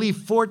 I believe,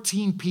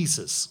 14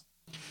 pieces.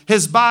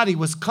 His body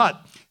was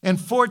cut in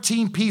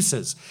 14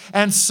 pieces.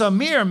 And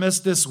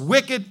Semiramis, this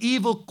wicked,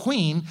 evil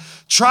queen,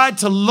 tried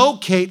to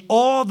locate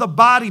all the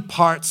body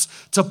parts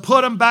to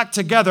put them back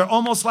together,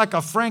 almost like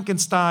a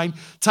Frankenstein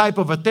type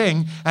of a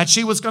thing. And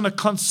she was going to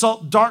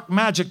consult dark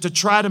magic to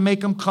try to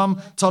make him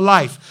come to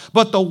life.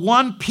 But the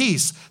one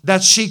piece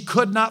that she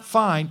could not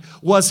find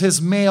was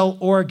his male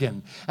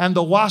organ. And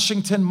the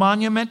Washington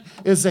Monument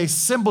is a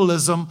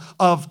symbolism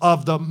of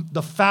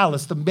the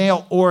phallus, the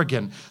male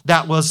organ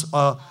that was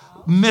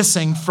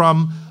missing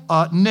from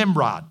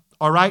Nimrod.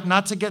 All right,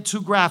 not to get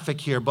too graphic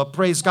here, but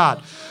praise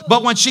God.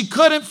 But when she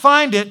couldn't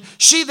find it,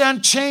 she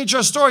then changed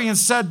her story and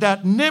said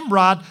that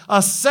Nimrod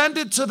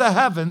ascended to the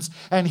heavens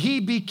and he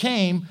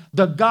became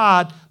the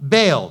god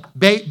Baal,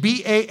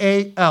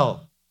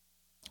 B-A-A-L,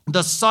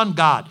 the sun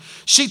god.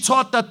 She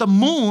taught that the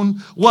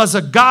moon was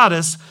a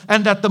goddess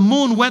and that the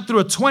moon went through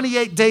a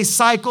 28-day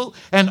cycle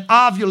and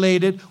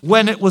ovulated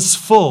when it was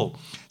full.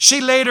 She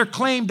later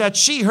claimed that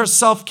she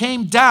herself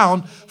came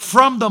down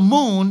from the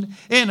moon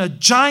in a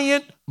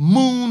giant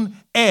moon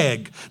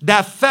egg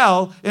that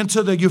fell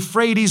into the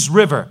Euphrates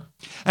River.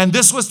 And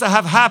this was to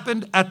have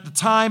happened at the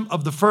time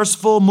of the first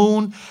full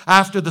moon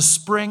after the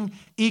spring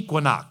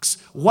equinox.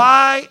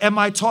 Why am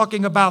I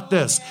talking about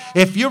this?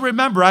 If you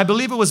remember, I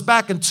believe it was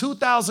back in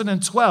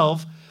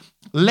 2012,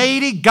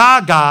 Lady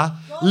Gaga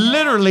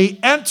literally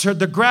entered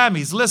the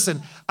Grammys.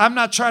 Listen, I'm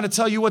not trying to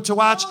tell you what to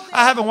watch.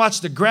 I haven't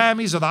watched the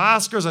Grammys or the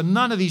Oscars or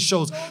none of these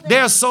shows.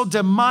 They're so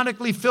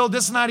demonically filled.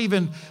 It's not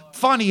even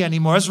funny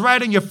anymore. It's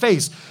right in your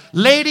face.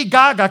 Lady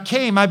Gaga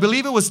came, I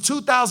believe it was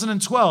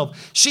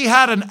 2012. She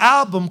had an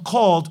album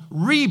called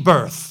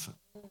Rebirth.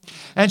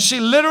 And she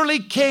literally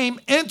came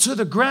into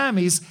the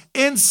Grammys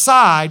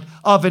inside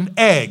of an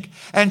egg.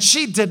 And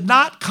she did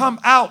not come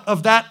out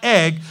of that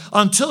egg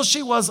until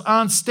she was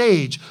on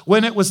stage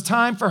when it was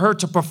time for her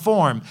to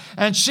perform.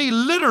 And she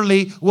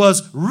literally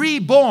was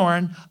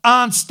reborn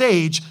on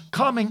stage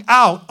coming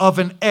out of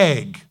an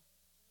egg.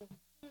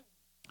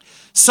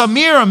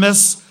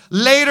 Semiramis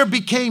later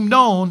became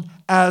known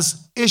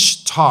as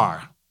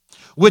Ishtar,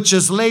 which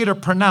is later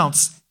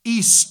pronounced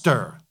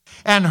Easter.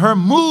 And her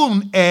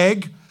moon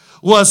egg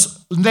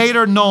was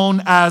later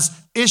known as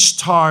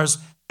Ishtar's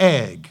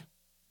egg.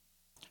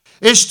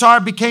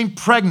 Ishtar became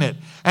pregnant,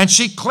 and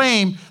she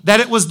claimed that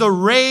it was the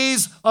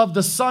rays of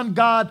the sun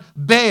god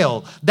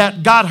Baal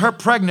that got her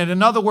pregnant.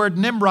 In other words,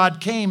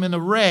 Nimrod came in a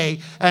ray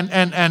and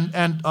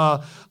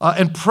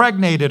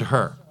impregnated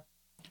her.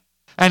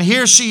 And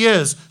here she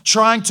is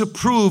trying to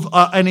prove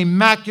an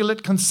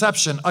immaculate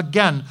conception,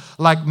 again,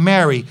 like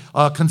Mary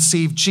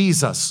conceived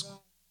Jesus.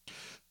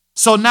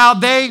 So now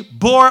they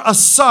bore a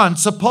son,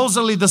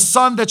 supposedly the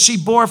son that she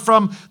bore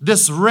from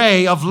this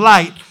ray of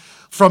light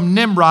from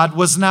Nimrod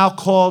was now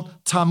called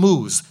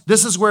Tammuz.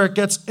 This is where it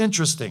gets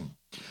interesting.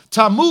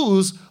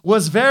 Tammuz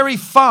was very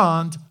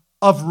fond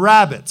of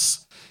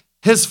rabbits.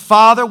 His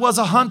father was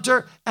a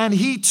hunter, and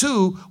he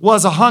too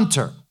was a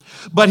hunter.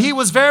 But he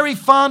was very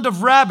fond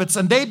of rabbits,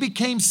 and they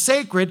became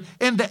sacred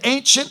in the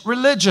ancient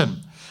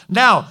religion.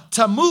 Now,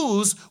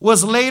 Tammuz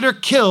was later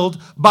killed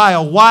by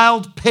a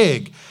wild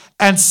pig.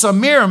 And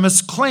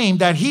Semiramis claimed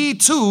that he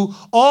too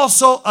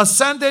also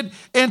ascended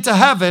into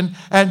heaven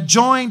and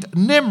joined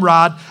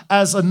Nimrod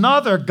as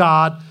another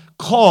god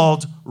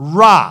called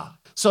Ra.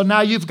 So now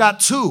you've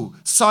got two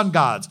sun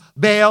gods,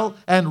 Baal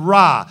and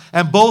Ra,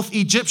 and both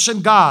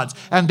Egyptian gods.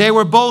 And they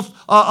were both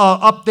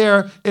up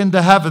there in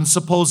the heavens,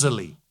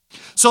 supposedly.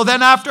 So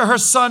then after her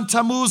son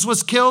Tammuz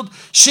was killed,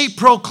 she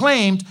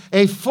proclaimed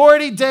a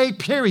 40-day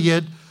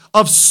period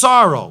of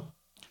sorrow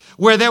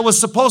where there was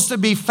supposed to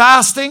be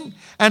fasting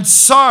and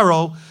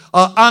sorrow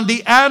on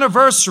the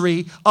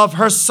anniversary of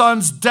her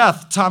son's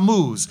death,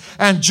 Tammuz.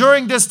 And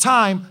during this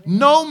time,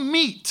 no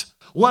meat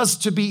was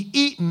to be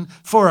eaten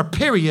for a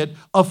period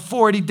of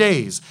 40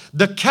 days.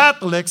 The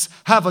Catholics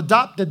have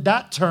adopted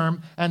that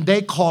term and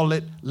they call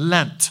it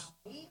Lent.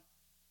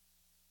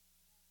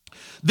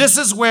 This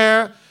is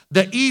where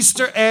the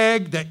Easter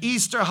egg, the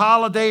Easter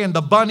holiday, and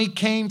the bunny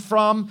came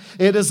from.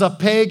 It is a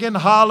pagan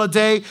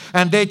holiday,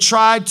 and they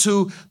tried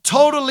to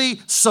totally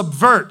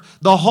subvert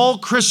the whole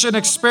Christian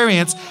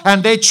experience,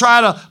 and they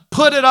try to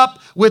put it up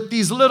with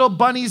these little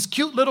bunnies,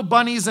 cute little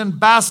bunnies and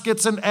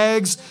baskets and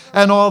eggs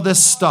and all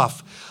this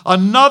stuff.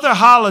 Another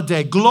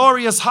holiday,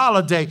 glorious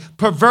holiday,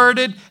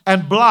 perverted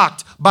and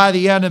blocked by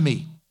the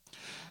enemy.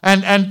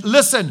 And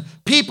listen,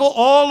 people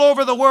all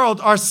over the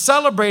world are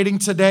celebrating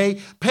today,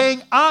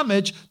 paying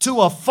homage to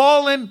a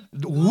fallen,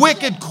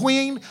 wicked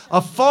queen, a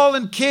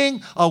fallen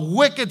king, a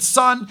wicked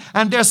son,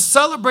 and they're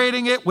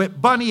celebrating it with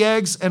bunny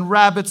eggs and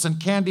rabbits and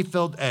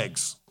candy-filled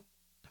eggs.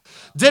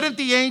 Didn't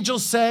the angel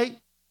say,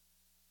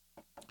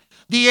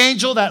 the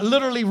angel that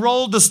literally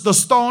rolled the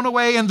stone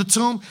away in the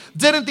tomb,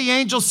 didn't the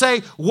angel say,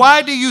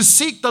 "Why do you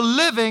seek the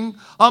living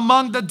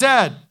among the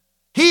dead?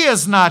 He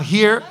is not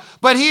here,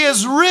 but he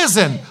is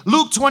risen."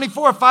 Luke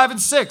 24, 5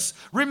 and 6.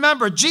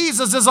 Remember,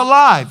 Jesus is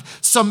alive.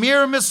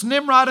 Semiramis,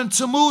 Nimrod, and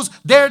Tammuz,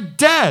 they're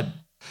dead.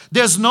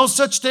 There's no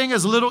such thing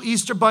as little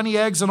Easter bunny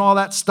eggs and all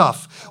that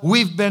stuff.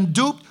 We've been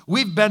duped.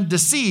 We've been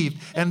deceived.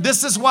 And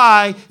this is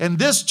why in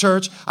this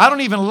church, I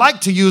don't even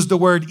like to use the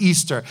word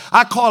Easter.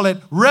 I call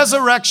it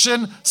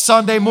Resurrection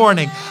Sunday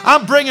morning.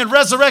 I'm bringing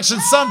Resurrection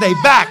Sunday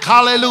back.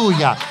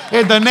 Hallelujah.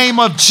 In the name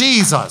of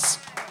Jesus.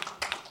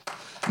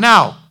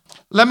 Now,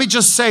 let me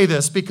just say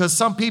this because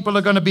some people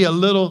are going to be a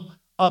little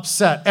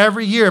upset.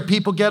 Every year,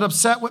 people get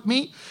upset with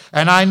me,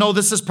 and I know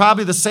this is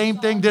probably the same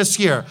thing this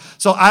year.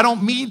 So I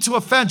don't mean to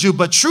offend you,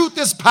 but truth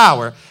is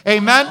power.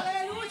 Amen?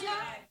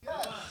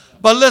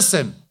 But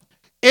listen,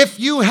 if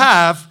you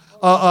have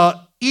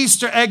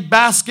Easter egg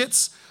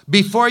baskets,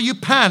 before you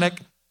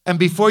panic and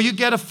before you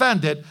get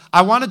offended,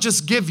 I want to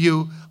just give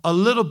you a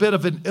little bit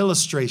of an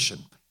illustration.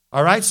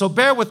 All right? So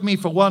bear with me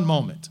for one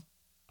moment.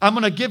 I'm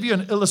going to give you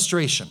an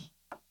illustration.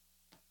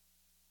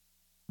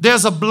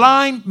 There's a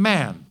blind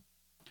man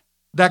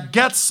that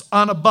gets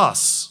on a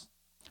bus,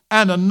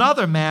 and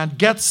another man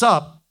gets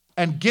up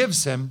and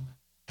gives him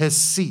his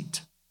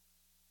seat.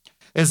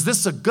 Is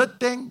this a good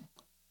thing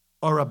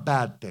or a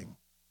bad thing?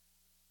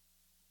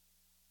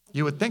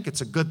 You would think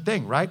it's a good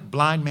thing, right?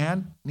 Blind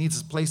man needs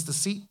a place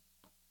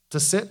to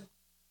sit.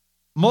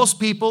 Most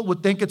people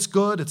would think it's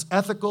good, it's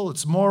ethical,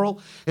 it's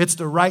moral, it's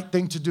the right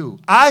thing to do.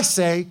 I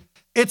say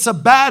it's a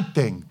bad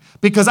thing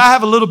because I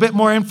have a little bit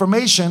more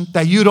information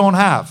that you don't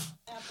have.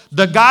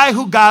 The guy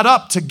who got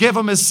up to give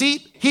him his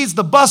seat, he's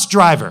the bus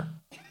driver.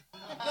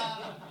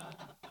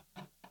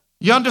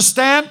 You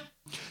understand?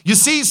 You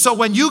see, so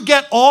when you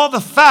get all the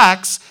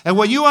facts and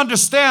when you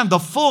understand the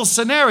full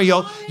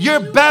scenario, you're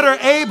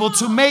better able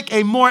to make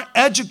a more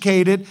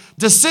educated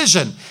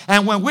decision.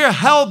 And when we're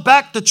held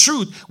back the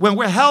truth, when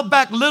we're held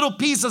back little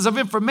pieces of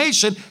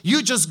information,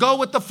 you just go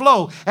with the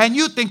flow and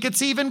you think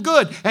it's even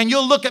good. And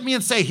you'll look at me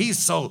and say, he's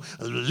so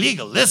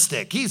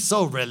legalistic, he's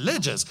so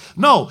religious.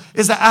 No,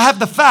 is that I have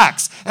the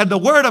facts and the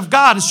word of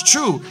God is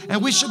true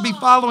and we should be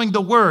following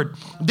the word.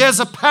 There's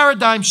a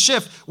paradigm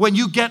shift when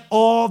you get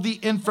all the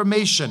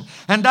information.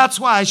 And that's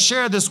why I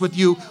share this with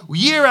you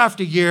year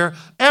after year,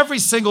 every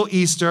single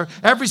Easter,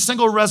 every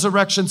single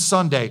Resurrection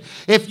Sunday.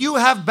 If you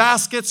have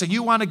baskets and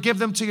you want to give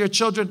them to your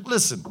children,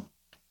 listen,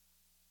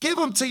 give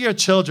them to your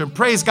children.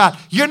 Praise God.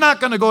 You're not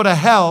going to go to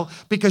hell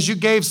because you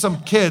gave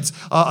some kids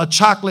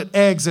chocolate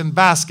eggs in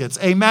baskets.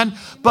 Amen.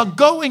 But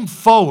going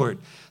forward,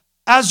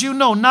 as you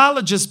know,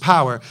 knowledge is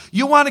power.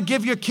 You want to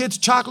give your kids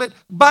chocolate?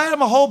 Buy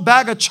them a whole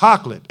bag of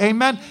chocolate.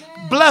 Amen.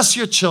 Bless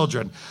your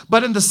children.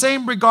 But in the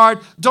same regard,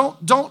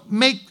 don't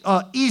make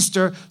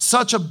Easter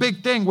such a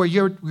big thing where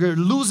you're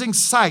losing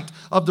sight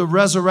of the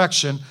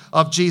resurrection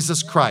of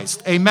Jesus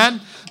Christ. Amen.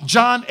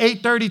 John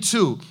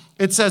 8:32.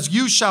 It says,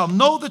 you shall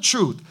know the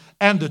truth,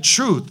 and the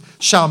truth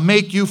shall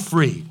make you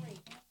free.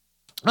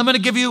 I'm going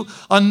to give you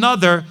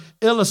another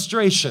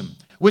illustration,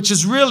 which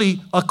is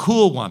really a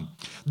cool one.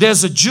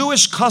 There's a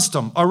Jewish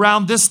custom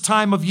around this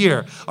time of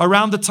year,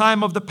 around the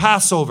time of the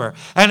Passover,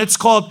 and it's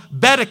called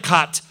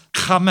Bedikat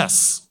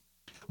Chames.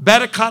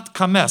 Bedikat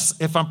Chames,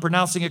 if I'm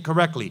pronouncing it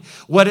correctly.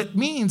 What it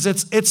means,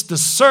 it's the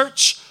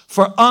search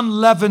for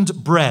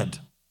unleavened bread.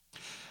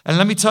 And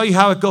let me tell you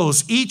how it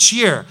goes. Each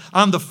year,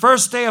 on the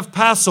first day of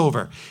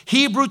Passover,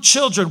 Hebrew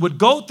children would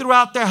go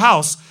throughout their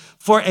house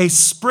for a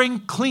spring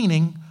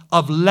cleaning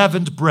of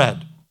leavened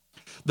bread.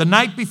 The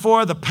night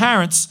before, the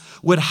parents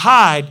would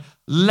hide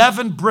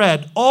leavened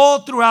bread all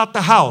throughout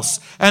the house,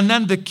 and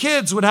then the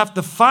kids would have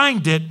to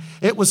find it.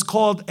 It was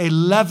called a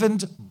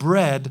leavened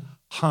bread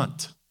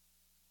hunt.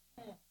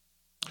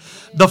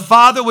 The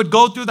father would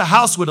go through the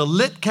house with a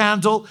lit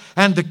candle,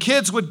 and the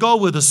kids would go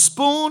with a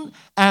spoon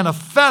and a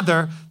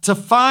feather to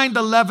find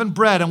the leavened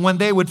bread. And when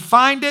they would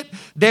find it,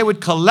 they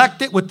would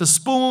collect it with the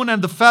spoon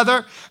and the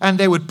feather, and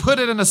they would put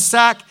it in a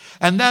sack.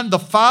 And then the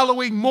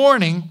following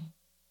morning,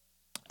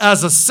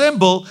 as a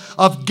symbol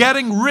of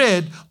getting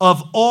rid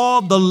of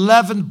all the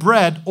leavened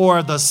bread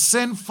or the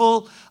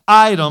sinful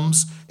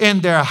items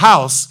in their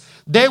house,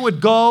 they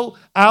would go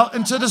out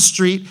into the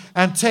street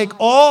and take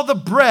all the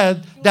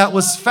bread that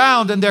was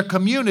found in their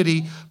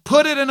community,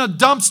 put it in a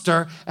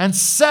dumpster, and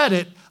set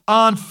it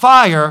on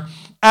fire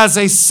as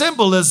a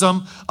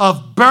symbolism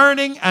of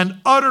burning and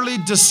utterly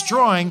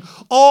destroying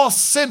all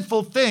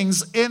sinful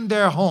things in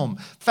their home,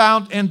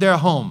 found in their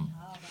home.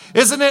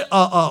 Isn't it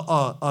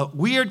a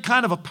weird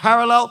kind of a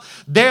parallel?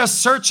 They're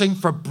searching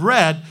for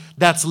bread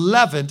that's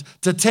leavened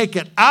to take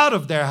it out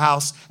of their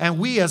house, and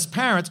we as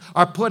parents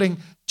are putting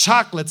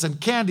chocolates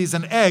and candies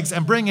and eggs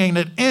and bringing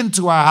it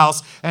into our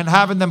house and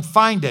having them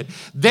find it.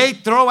 They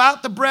throw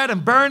out the bread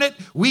and burn it.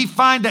 We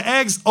find the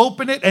eggs,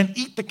 open it, and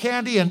eat the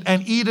candy and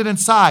eat it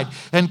inside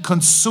and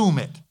consume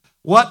it.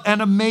 What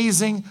an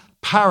amazing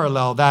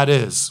parallel that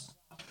is.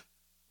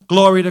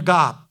 Glory to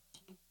God.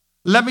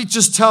 Let me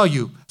just tell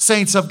you,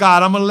 saints of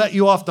God, I'm going to let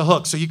you off the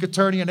hook so you can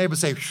turn to your neighbor and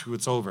say,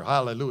 it's over.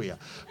 Hallelujah.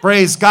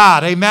 Praise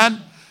God.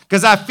 Amen.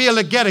 Because I feel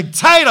it getting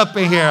tight up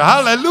in here.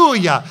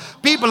 Hallelujah.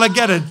 People are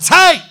getting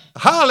tight.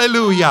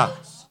 Hallelujah.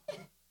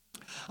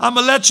 I'm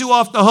going to let you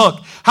off the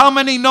hook. How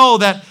many know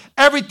that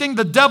everything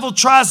the devil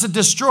tries to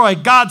destroy,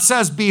 God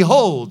says,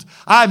 behold,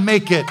 I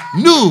make it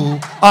new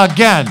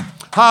again.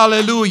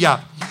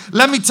 Hallelujah.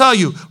 Let me tell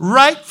you,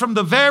 right from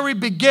the very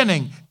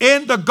beginning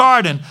in the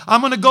garden,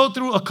 I'm going to go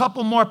through a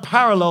couple more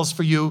parallels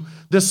for you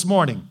this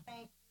morning.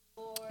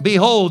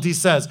 Behold, he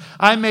says,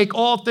 I make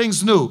all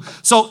things new.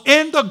 So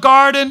in the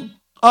Garden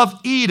of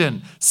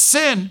Eden,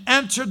 sin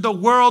entered the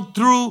world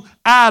through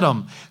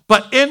Adam.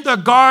 But in the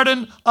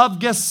Garden of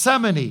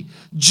Gethsemane,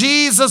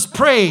 Jesus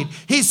prayed.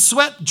 He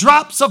sweat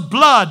drops of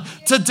blood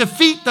to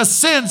defeat the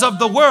sins of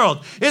the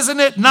world. Isn't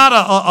it not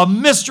a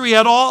mystery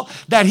at all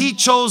that he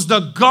chose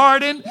the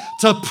garden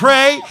to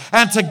pray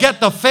and to get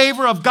the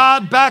favor of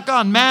God back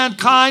on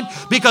mankind?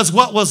 Because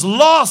what was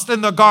lost in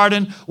the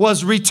garden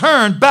was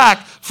returned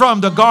back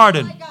from the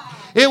garden.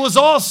 It was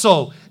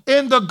also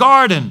in the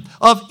Garden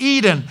of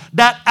Eden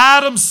that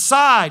Adam's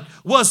side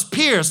was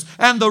pierced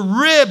and the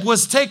rib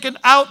was taken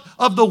out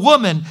of the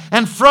woman,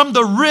 and from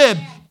the rib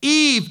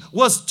Eve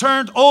was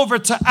turned over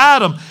to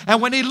Adam.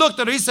 And when he looked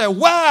at her, he said,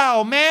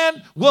 wow,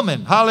 man,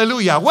 woman,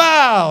 hallelujah,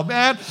 wow,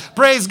 man,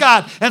 praise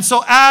God. And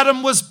so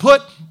Adam was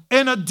put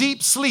in a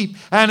deep sleep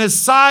and his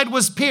side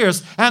was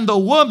pierced and the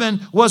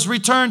woman was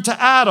returned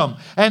to Adam.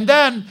 And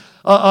then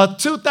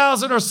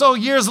 2,000 or so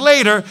years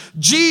later,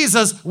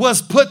 Jesus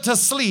was put to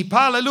sleep,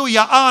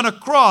 hallelujah, on a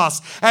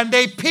cross. And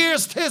they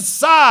pierced his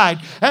side,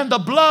 and the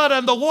blood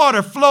and the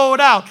water flowed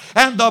out.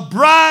 And the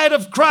bride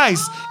of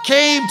Christ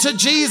came to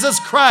Jesus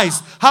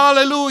Christ.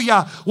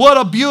 Hallelujah. What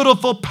a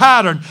beautiful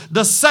pattern.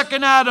 The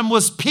second Adam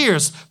was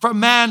pierced for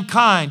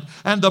mankind,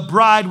 and the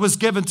bride was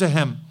given to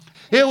him.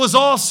 It was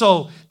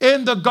also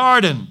in the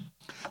garden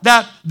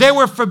that they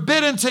were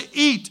forbidden to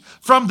eat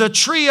from the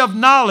tree of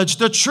knowledge,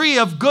 the tree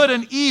of good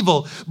and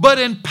evil. But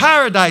in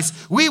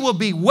paradise, we will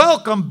be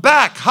welcomed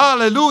back,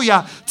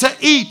 hallelujah, to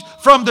eat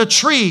from the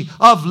tree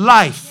of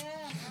life.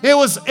 It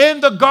was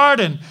in the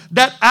garden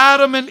that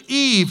Adam and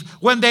Eve,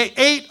 when they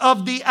ate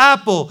of the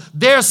apple,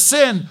 their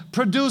sin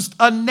produced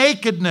a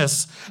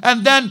nakedness.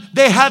 And then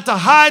they had to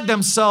hide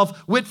themselves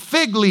with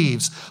fig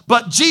leaves.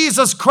 But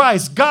Jesus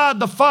Christ, God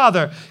the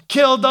Father,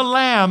 killed the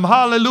lamb.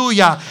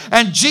 Hallelujah.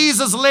 And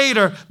Jesus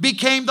later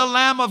became the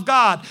Lamb of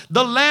God.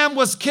 The lamb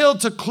was killed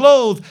to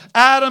clothe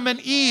Adam and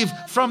Eve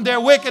from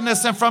their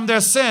wickedness and from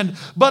their sin.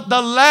 But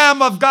the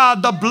Lamb of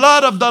God, the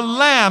blood of the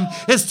lamb,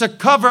 is to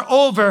cover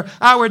over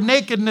our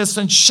nakedness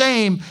and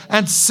shame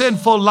and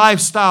sinful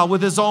lifestyle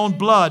with his own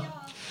blood.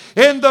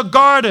 In the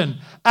garden,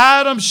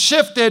 Adam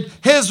shifted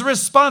his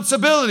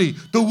responsibility.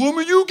 The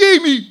woman you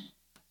gave me,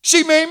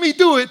 she made me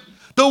do it.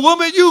 The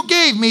woman you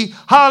gave me,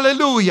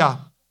 hallelujah.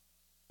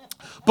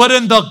 But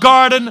in the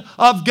Garden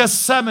of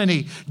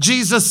Gethsemane,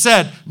 Jesus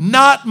said,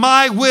 not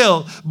my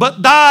will,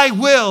 but thy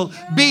will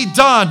be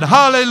done.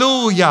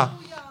 Hallelujah.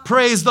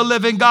 Praise the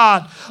living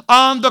God.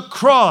 On the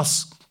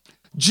cross,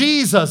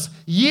 Jesus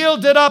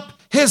yielded up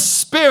his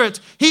spirit.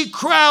 He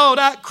cried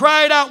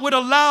out with a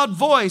loud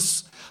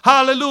voice.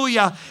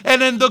 Hallelujah.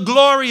 And in the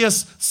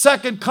glorious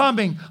second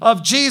coming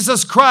of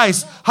Jesus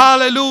Christ,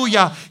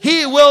 hallelujah,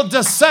 he will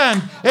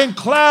descend in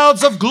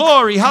clouds of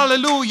glory.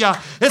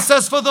 Hallelujah. It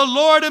says, for the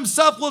Lord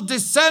himself will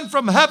descend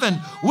from heaven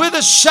with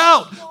a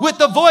shout, with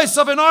the voice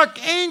of an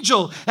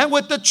archangel, and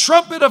with the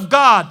trumpet of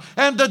God.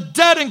 And the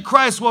dead in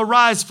Christ will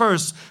rise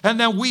first. And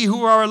then we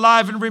who are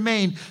alive and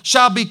remain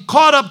shall be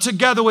caught up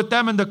together with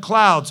them in the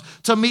clouds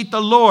to meet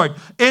the Lord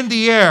in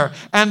the air.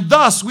 And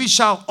thus we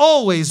shall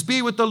always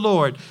be with the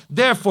Lord.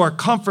 Therefore,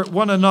 comfort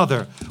one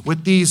another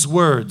with these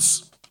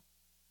words.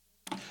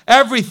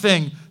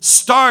 Everything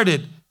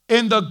started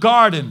in the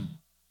Garden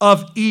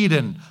of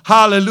Eden.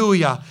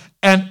 Hallelujah.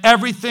 And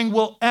everything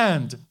will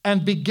end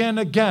and begin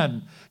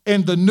again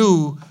in the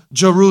New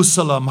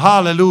Jerusalem.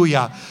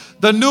 Hallelujah.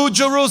 The New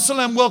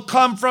Jerusalem will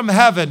come from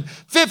heaven,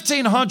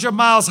 1,500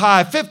 miles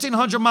high,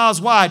 1,500 miles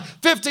wide,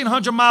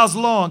 1,500 miles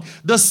long.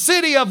 The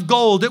city of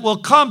gold, it will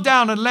come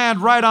down and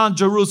land right on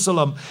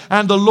Jerusalem.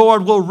 And the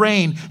Lord will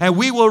reign, and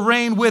we will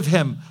reign with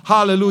him.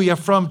 Hallelujah,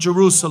 from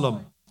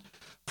Jerusalem.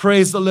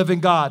 Praise the living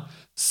God.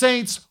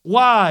 Saints,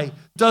 why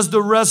does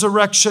the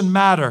resurrection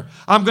matter?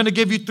 I'm going to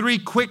give you 3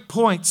 quick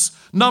points.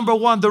 Number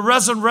 1, the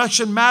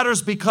resurrection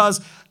matters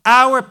because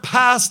our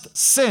past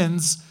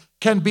sins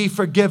can be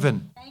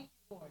forgiven.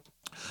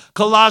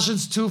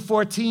 Colossians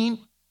 2:14,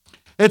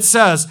 it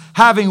says,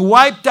 having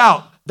wiped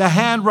out the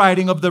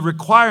handwriting of the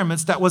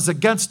requirements that was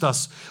against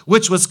us,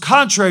 which was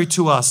contrary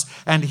to us,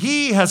 and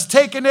he has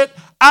taken it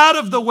out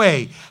of the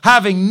way,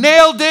 having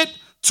nailed it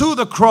to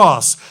the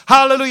cross.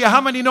 Hallelujah.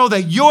 How many know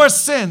that your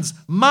sins,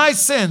 my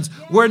sins,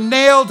 were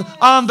nailed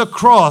on the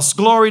cross?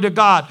 Glory to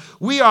God.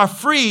 We are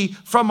free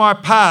from our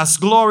past.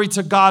 Glory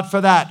to God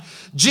for that.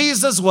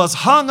 Jesus was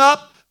hung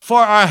up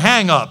for our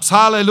hang-ups.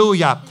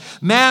 Hallelujah.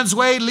 Man's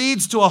way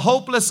leads to a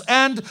hopeless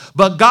end,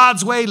 but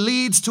God's way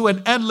leads to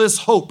an endless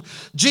hope.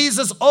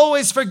 Jesus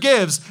always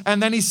forgives,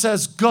 and then he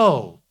says,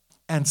 go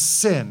and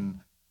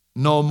sin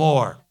no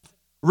more.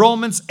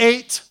 Romans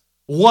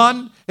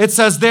 8:1, it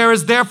says, there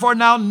is therefore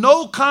now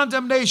no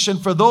condemnation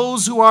for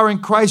those who are in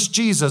Christ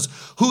Jesus,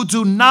 who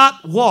do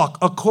not walk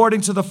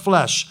according to the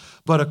flesh,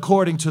 but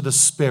according to the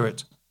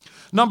Spirit.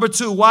 Number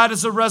 2, why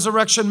does the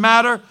resurrection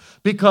matter?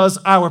 Because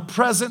our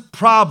present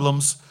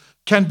problems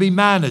can be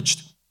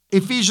managed.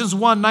 Ephesians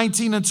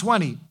 1:19 and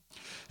 20.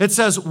 It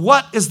says,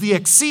 what is the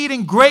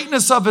exceeding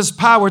greatness of his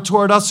power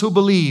toward us who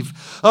believe,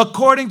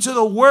 according to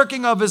the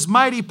working of his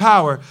mighty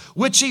power,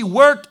 which he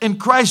worked in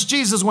Christ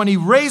Jesus when he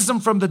raised him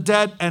from the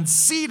dead and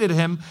seated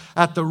him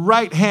at the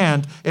right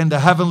hand in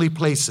the heavenly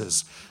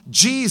places.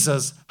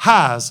 Jesus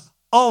has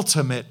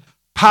ultimate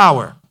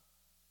power.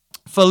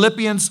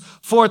 Philippians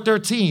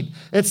 4:13,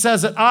 it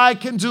says that I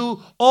can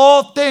do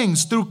all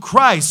things through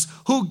Christ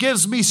who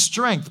gives me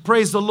strength.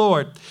 Praise the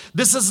Lord.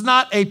 This is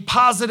not a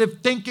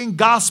positive thinking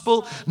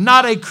gospel,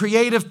 not a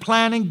creative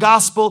planning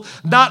gospel,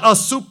 not a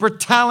super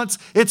talent.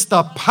 It's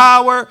the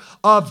power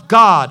of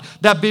God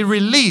that be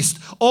released.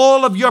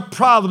 All of your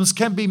problems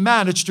can be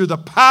managed through the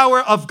power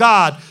of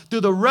God,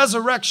 through the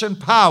resurrection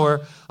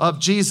power of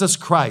Jesus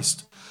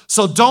Christ.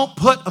 So don't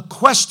put a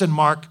question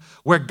mark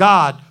where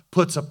God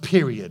puts a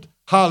period.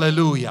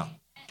 Hallelujah.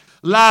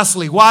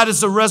 Lastly, why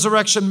does the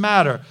resurrection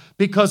matter?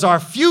 Because our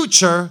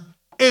future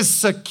is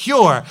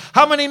secure.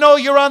 How many know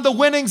you're on the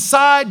winning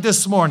side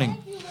this morning?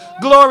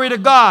 Glory to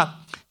God.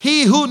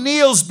 He who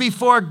kneels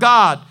before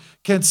God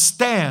can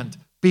stand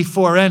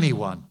before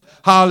anyone.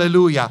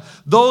 Hallelujah.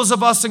 Those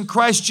of us in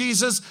Christ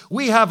Jesus,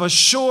 we have a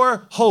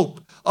sure hope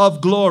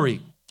of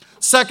glory.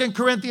 2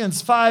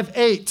 Corinthians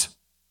 5:8.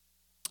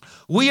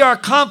 We are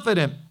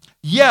confident,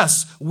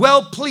 yes,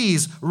 well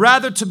pleased,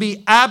 rather to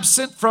be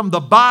absent from the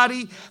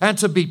body and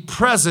to be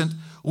present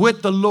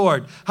with the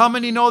Lord. How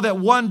many know that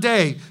one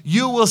day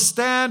you will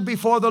stand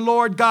before the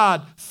Lord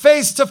God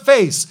face to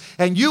face,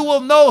 and you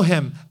will know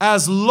him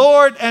as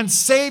Lord and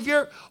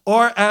Savior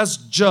or as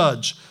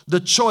judge? The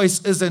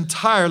choice is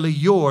entirely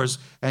yours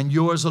and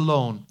yours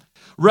alone.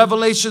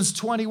 Revelations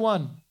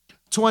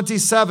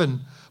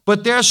 21:27.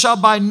 But there shall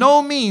by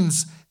no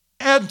means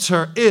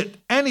enter it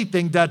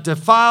anything that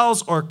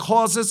defiles or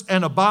causes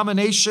an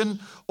abomination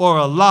or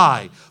a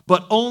lie,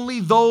 but only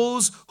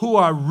those who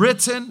are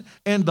written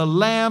in the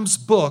Lamb's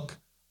book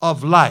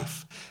of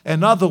life.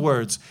 In other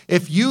words,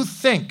 if you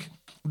think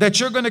that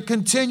you're going to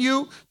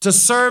continue to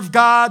serve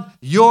God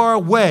your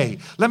way,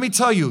 let me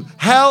tell you,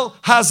 hell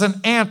has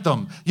an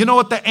anthem. You know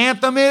what the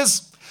anthem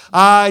is?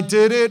 I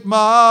did it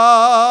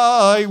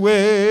my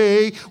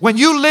way. When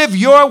you live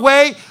your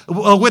way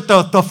with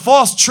the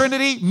false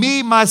trinity,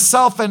 me,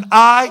 myself, and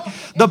I,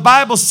 the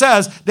Bible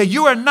says that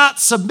you are not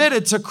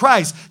submitted to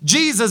Christ.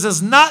 Jesus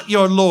is not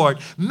your Lord.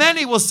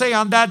 Many will say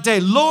on that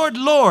day, Lord,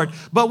 Lord,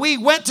 but we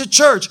went to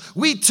church.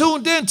 We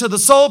tuned into the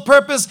Soul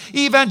Purpose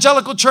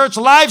Evangelical Church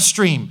live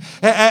stream.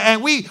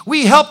 And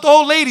we helped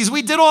old ladies.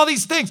 We did all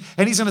these things.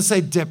 And he's going to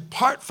say,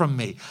 depart from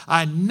me.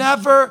 I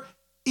never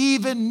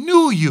even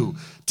knew you.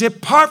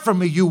 Depart from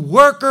me, you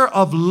worker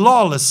of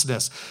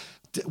lawlessness,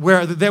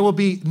 where there will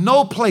be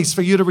no place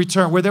for you to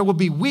return, where there will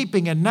be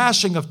weeping and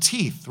gnashing of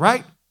teeth,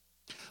 right?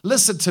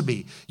 Listen to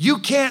me. You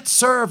can't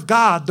serve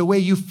God the way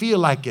you feel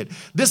like it.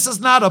 This is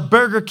not a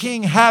Burger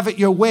King, have it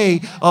your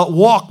way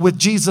walk with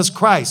Jesus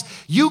Christ.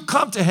 You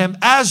come to him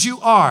as you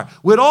are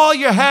with all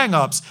your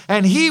hang-ups,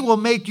 and he will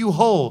make you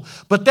whole.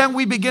 But then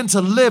we begin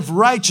to live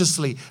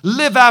righteously,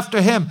 live after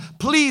him,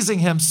 pleasing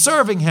him,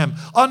 serving him,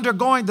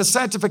 undergoing the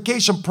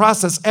sanctification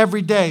process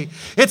every day.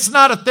 It's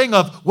not a thing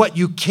of what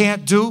you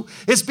can't do.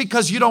 It's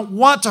because you don't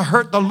want to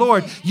hurt the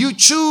Lord. You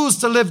choose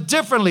to live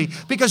differently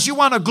because you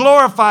want to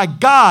glorify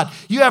God.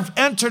 You have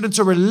entered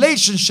into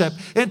relationship,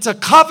 into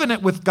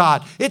covenant with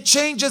God. It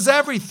changes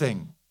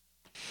everything.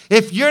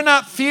 If you're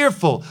not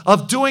fearful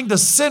of doing the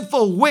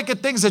sinful,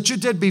 wicked things that you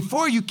did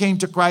before you came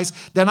to Christ,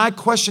 then I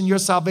question your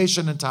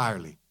salvation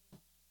entirely.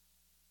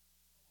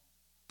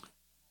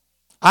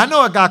 I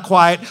know it got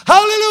quiet.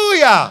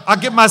 Hallelujah! I'll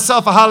give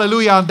myself a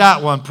hallelujah on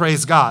that one.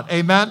 Praise God.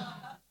 Amen.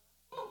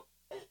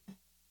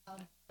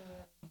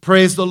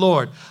 Praise the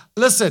Lord.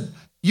 Listen.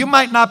 You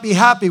might not be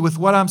happy with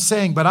what I'm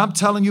saying, but I'm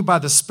telling you by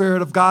the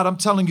Spirit of God, I'm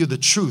telling you the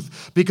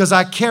truth because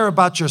I care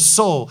about your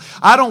soul.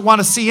 I don't want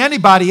to see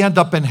anybody end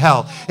up in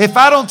hell. If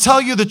I don't tell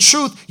you the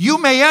truth, you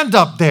may end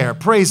up there.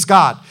 Praise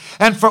God.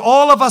 And for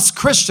all of us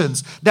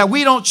Christians that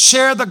we don't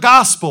share the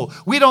gospel,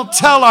 we don't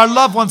tell our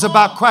loved ones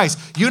about Christ.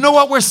 You know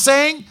what we're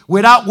saying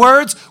without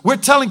words? We're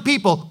telling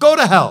people, go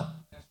to hell.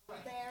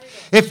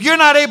 If you're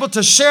not able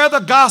to share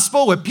the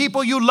gospel with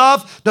people you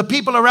love, the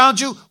people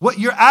around you, what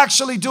you're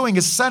actually doing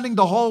is sending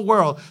the whole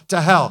world to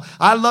hell.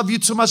 I love you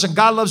too much and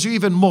God loves you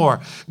even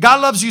more.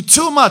 God loves you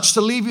too much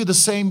to leave you the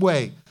same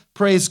way.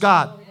 Praise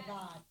God.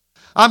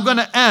 I'm going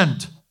to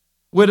end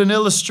with an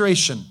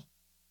illustration.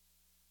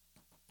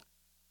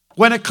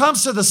 When it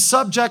comes to the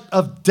subject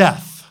of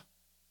death,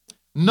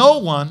 no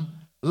one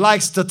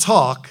likes to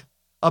talk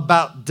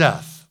about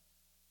death.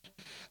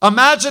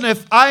 Imagine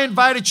if I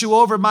invited you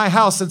over my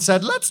house and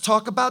said, let's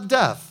talk about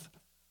death.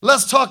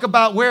 Let's talk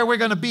about where we're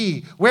going to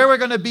be, where we're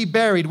going to be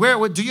buried.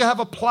 Do you have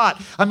a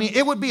plot? I mean,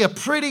 it would be a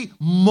pretty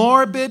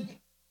morbid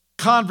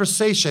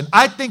conversation.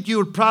 I think you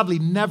would probably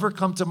never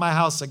come to my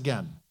house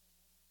again.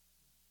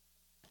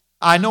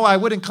 I know I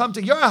wouldn't come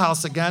to your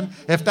house again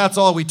if that's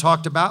all we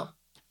talked about.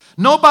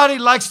 Nobody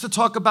likes to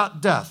talk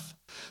about death.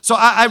 So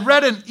I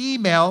read an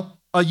email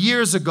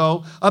years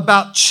ago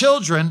about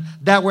children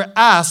that were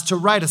asked to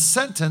write a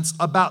sentence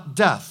about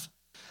death.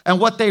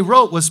 And what they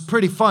wrote was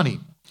pretty funny.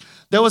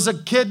 There was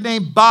a kid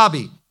named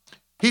Bobby.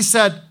 He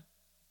said,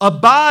 a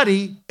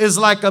body is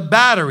like a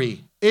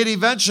battery. It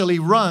eventually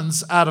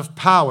runs out of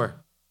power.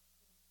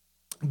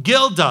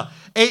 Gilda,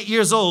 8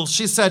 years old,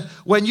 she said,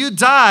 when you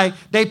die,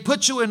 they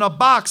put you in a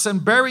box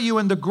and bury you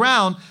in the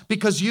ground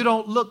because you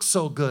don't look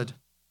so good.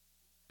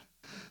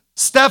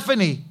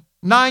 Stephanie,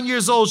 9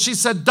 years old, she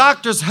said,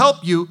 doctors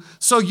help you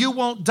so you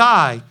won't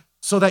die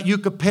so that you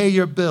could pay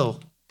your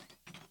bill.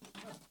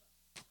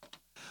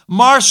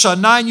 Marsha,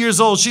 9 years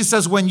old, she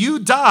says, when you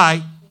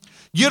die,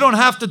 you don't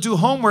have to do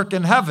homework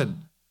in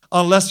heaven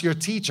unless your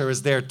teacher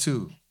is there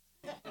too.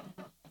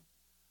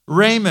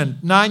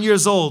 Raymond, 9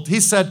 years old, he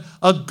said,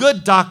 a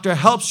good doctor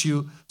helps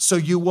you so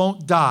you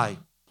won't die.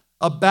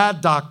 A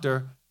bad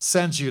doctor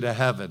sends you to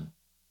heaven.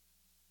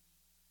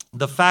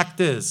 The fact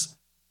is,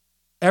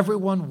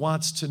 everyone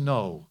wants to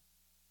know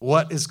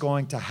what is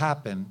going to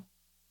happen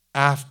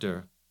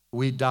after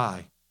we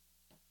die.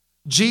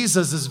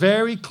 Jesus is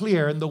very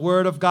clear in the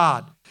Word of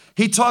God.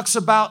 He talks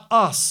about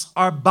us,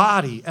 our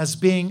body, as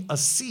being a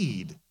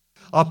seed.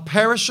 a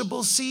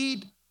perishable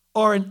seed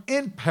or an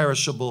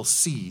imperishable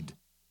seed?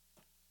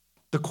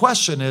 The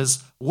question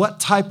is, what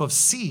type of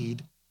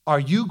seed are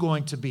you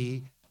going to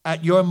be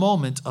at your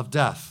moment of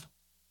death?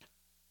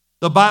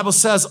 The Bible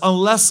says,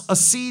 unless a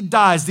seed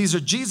dies, these are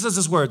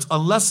Jesus' words,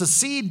 unless a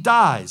seed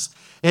dies,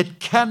 it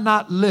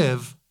cannot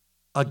live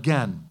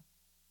again.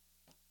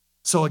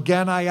 So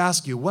again, I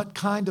ask you, what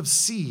kind of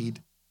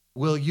seed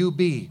will you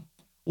be?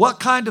 What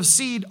kind of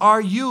seed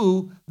are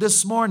you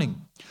this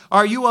morning?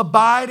 Are you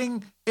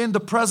abiding in the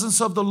presence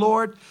of the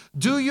Lord?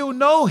 Do you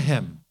know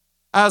him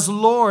as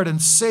Lord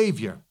and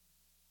Savior?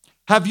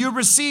 Have you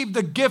received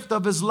the gift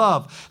of his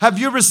love? Have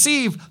you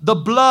received the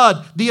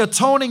blood, the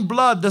atoning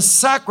blood, the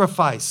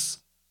sacrifice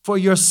for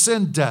your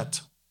sin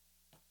debt?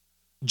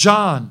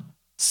 John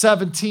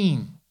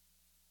 17,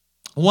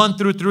 1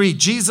 through 3,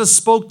 Jesus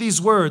spoke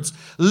these words,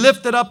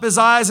 lifted up his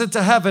eyes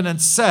into heaven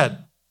and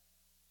said,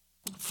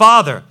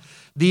 Father,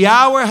 the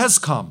hour has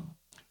come.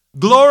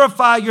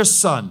 Glorify your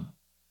Son,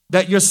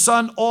 that your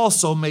Son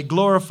also may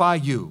glorify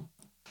you,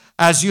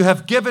 as you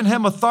have given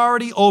him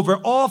authority over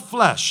all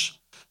flesh,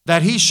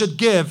 that he should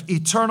give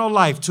eternal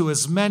life to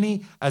as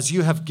many as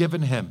you have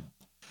given him.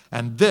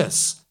 And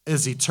this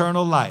is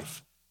eternal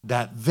life,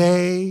 that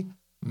they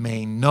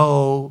may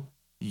know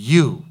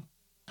you,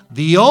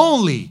 the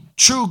only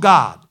true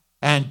God,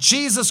 and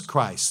Jesus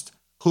Christ,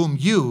 whom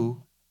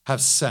you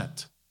have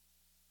sent.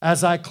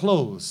 As I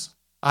close,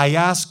 I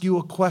ask you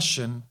a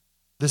question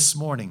this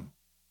morning.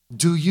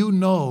 Do you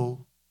know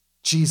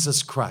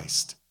Jesus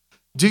Christ?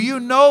 Do you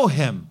know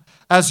him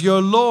as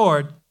your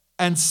Lord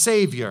and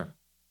Savior?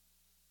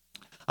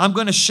 I'm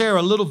going to share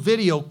a little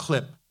video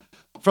clip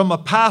from a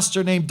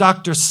pastor named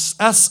Dr.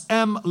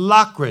 S.M.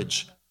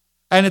 Lockridge.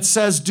 And it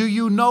says, do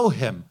you know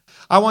him?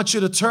 I want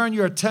you to turn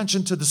your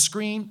attention to the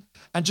screen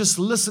and just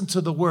listen to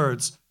the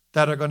words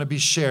that are going to be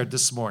shared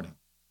this morning.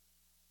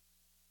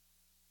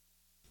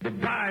 The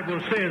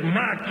Bible says,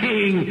 my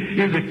king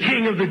is the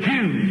king of the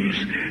Jews.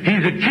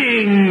 He's the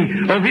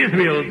king of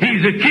Israel.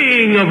 He's the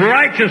king of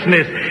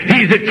righteousness.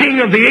 He's the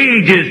king of the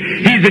ages.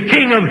 He's the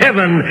king of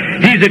heaven.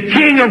 He's the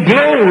king of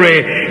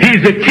glory.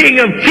 He's the king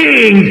of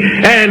kings.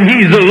 And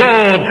he's the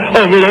Lord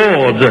of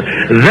lords.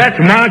 That's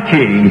my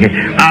king.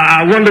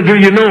 I wonder, do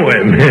you know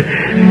him?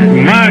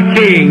 My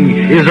king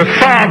is a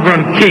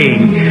sovereign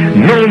king.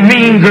 No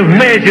means of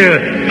measure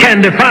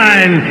can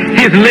define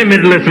his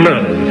limitless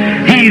love.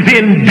 He's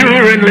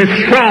enduringly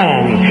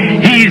strong.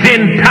 He's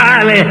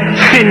entirely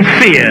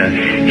sincere.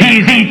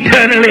 He's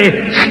eternally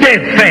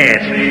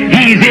steadfast.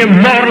 He's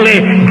immortally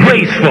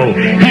graceful.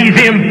 He's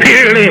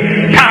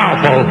imperially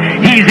powerful.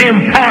 He's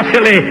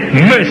impartially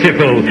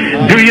merciful.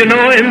 Do you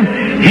know him?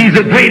 He's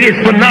the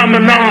greatest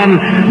phenomenon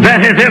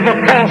that has ever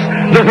crossed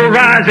the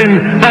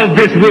horizon of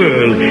this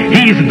world.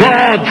 He's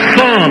God's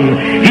Son.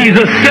 He's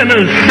a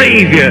sinner's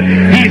Savior.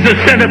 He's the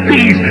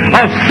centerpiece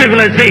of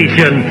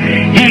civilization.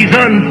 He's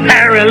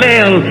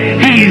unparalleled.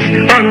 He's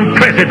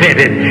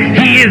unprecedented.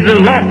 He is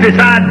the loftiest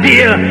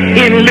idea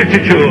in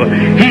literature.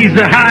 He's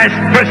the highest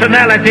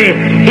personality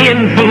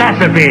in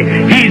philosophy.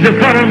 He's the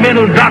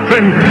fundamental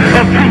doctrine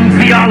of true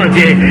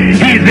theology.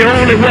 He's the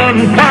only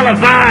one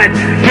qualified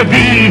to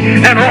be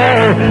an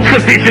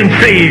all-sufficient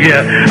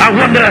Savior. I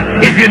wonder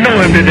if you know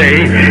him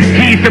today.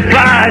 He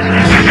supplies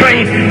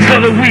strength for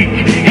the weak.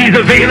 He's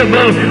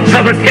available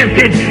for the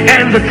tempted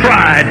and the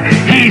tried.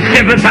 He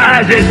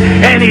sympathizes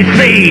and he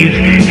saves.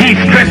 He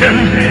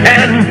strengthens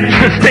and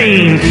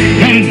sustains.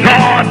 He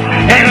guards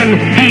and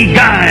he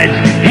guides.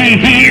 He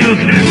heals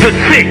the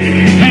sick.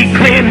 He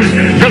cleanses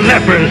the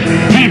lepers.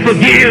 He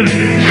forgives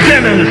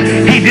sinners.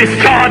 He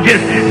discharges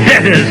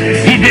debtors.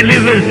 He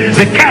delivers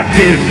the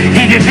captive.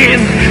 He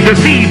defends the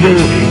feeble.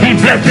 He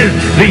blesses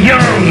the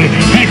young.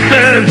 He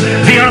serves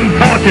the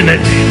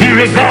unfortunate. He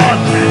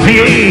regards the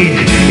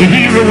aged.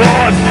 He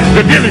rewards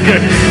the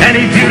diligent. And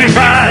he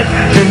purifies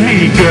the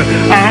meek.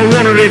 I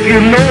wonder if you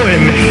know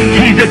him.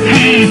 He's the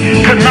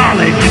key to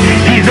knowledge.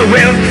 He's the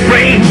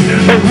wellspring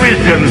of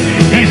wisdom.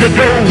 He's the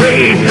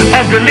doorway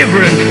of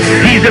deliverance.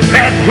 He's the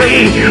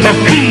pathway of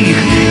peace.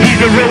 He's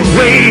the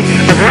roadway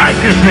of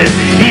righteousness.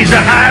 He's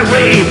the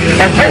highway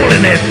of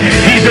holiness.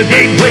 He's the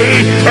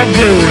gateway of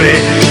glory.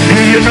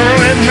 Do you know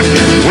him?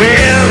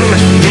 Well,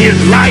 his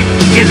life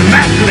is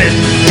matchless.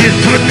 His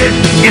goodness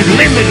is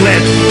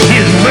limitless.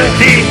 His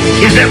mercy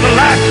is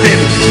everlasting.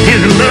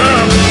 His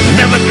love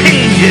never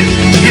changes.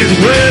 His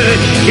word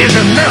is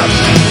enough.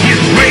 His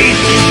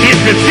grace is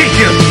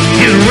sufficient.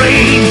 His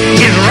reign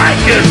is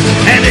righteous.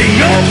 And his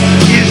yoke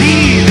is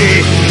easy.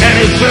 And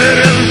his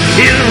burden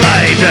is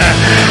light.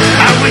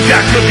 I wish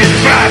I could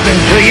describe him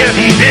to you.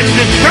 He's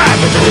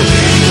indescribable.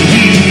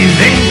 He's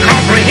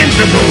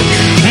incomprehensible.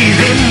 He's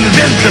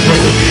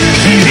invincible.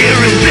 He's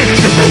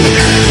irresistible.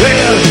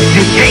 Well,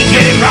 you can't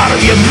get him out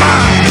of your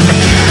mind.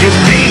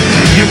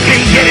 You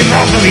can't get him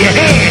off of your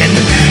hand.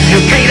 You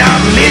can't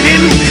outlive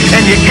him,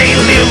 and you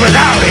can't live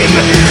without him.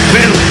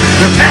 Well,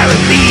 the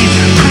Pharisees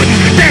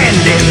couldn't stand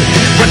him,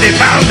 but they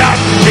found out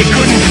they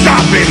couldn't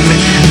stop him.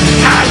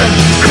 Pilate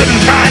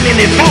couldn't find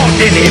any fault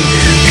in him.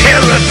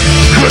 Herod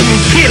couldn't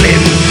kill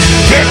him.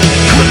 Death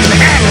couldn't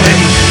handle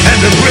him. and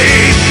the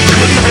grave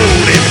couldn't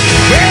hold him.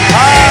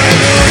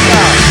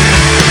 Hallelujah.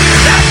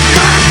 That's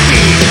my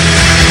king.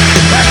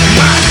 That's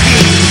my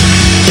king.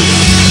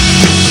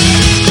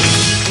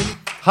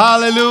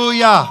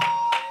 Hallelujah.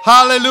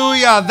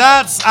 Hallelujah.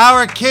 That's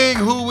our King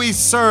who we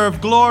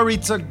serve. Glory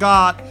to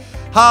God.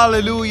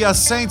 Hallelujah.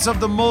 Saints of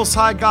the Most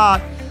High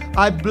God,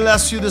 I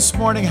bless you this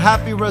morning.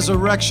 Happy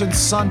Resurrection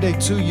Sunday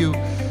to you.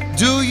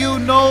 Do you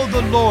know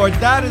the Lord?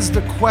 That is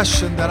the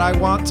question that I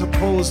want to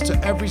pose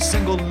to every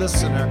single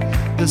listener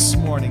this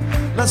morning.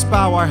 Let's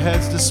bow our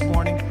heads this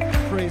morning.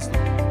 Praise the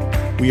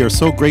Lord. We are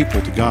so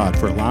grateful to God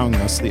for allowing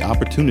us the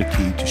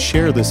opportunity to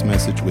share this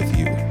message with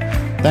you.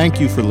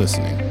 Thank you for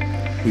listening.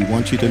 We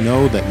want you to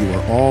know that you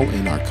are all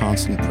in our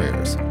constant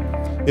prayers.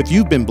 If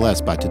you've been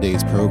blessed by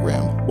today's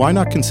program, why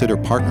not consider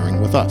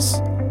partnering with us?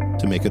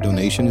 To make a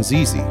donation is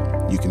easy.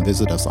 You can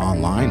visit us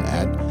online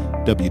at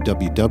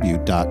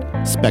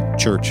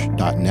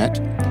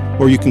www.specchurch.net,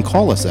 or you can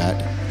call us at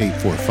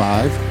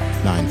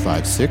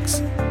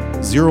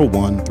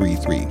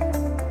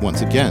 845-956-0133.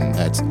 Once again,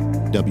 that's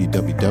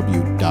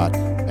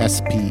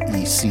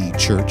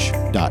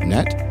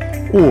www.specchurch.net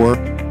or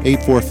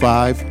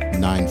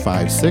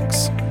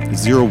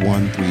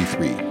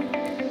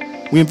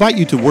 845-956-0133. We invite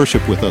you to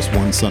worship with us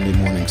one Sunday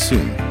morning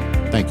soon.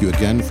 Thank you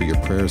again for your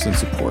prayers and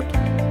support.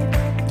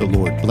 The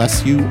Lord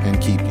bless you and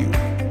keep you.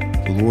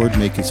 The Lord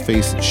make his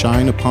face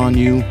shine upon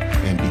you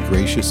and be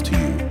gracious to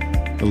you.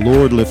 The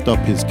Lord lift up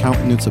his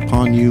countenance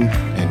upon you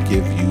and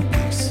give you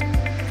peace.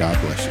 God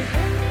bless you.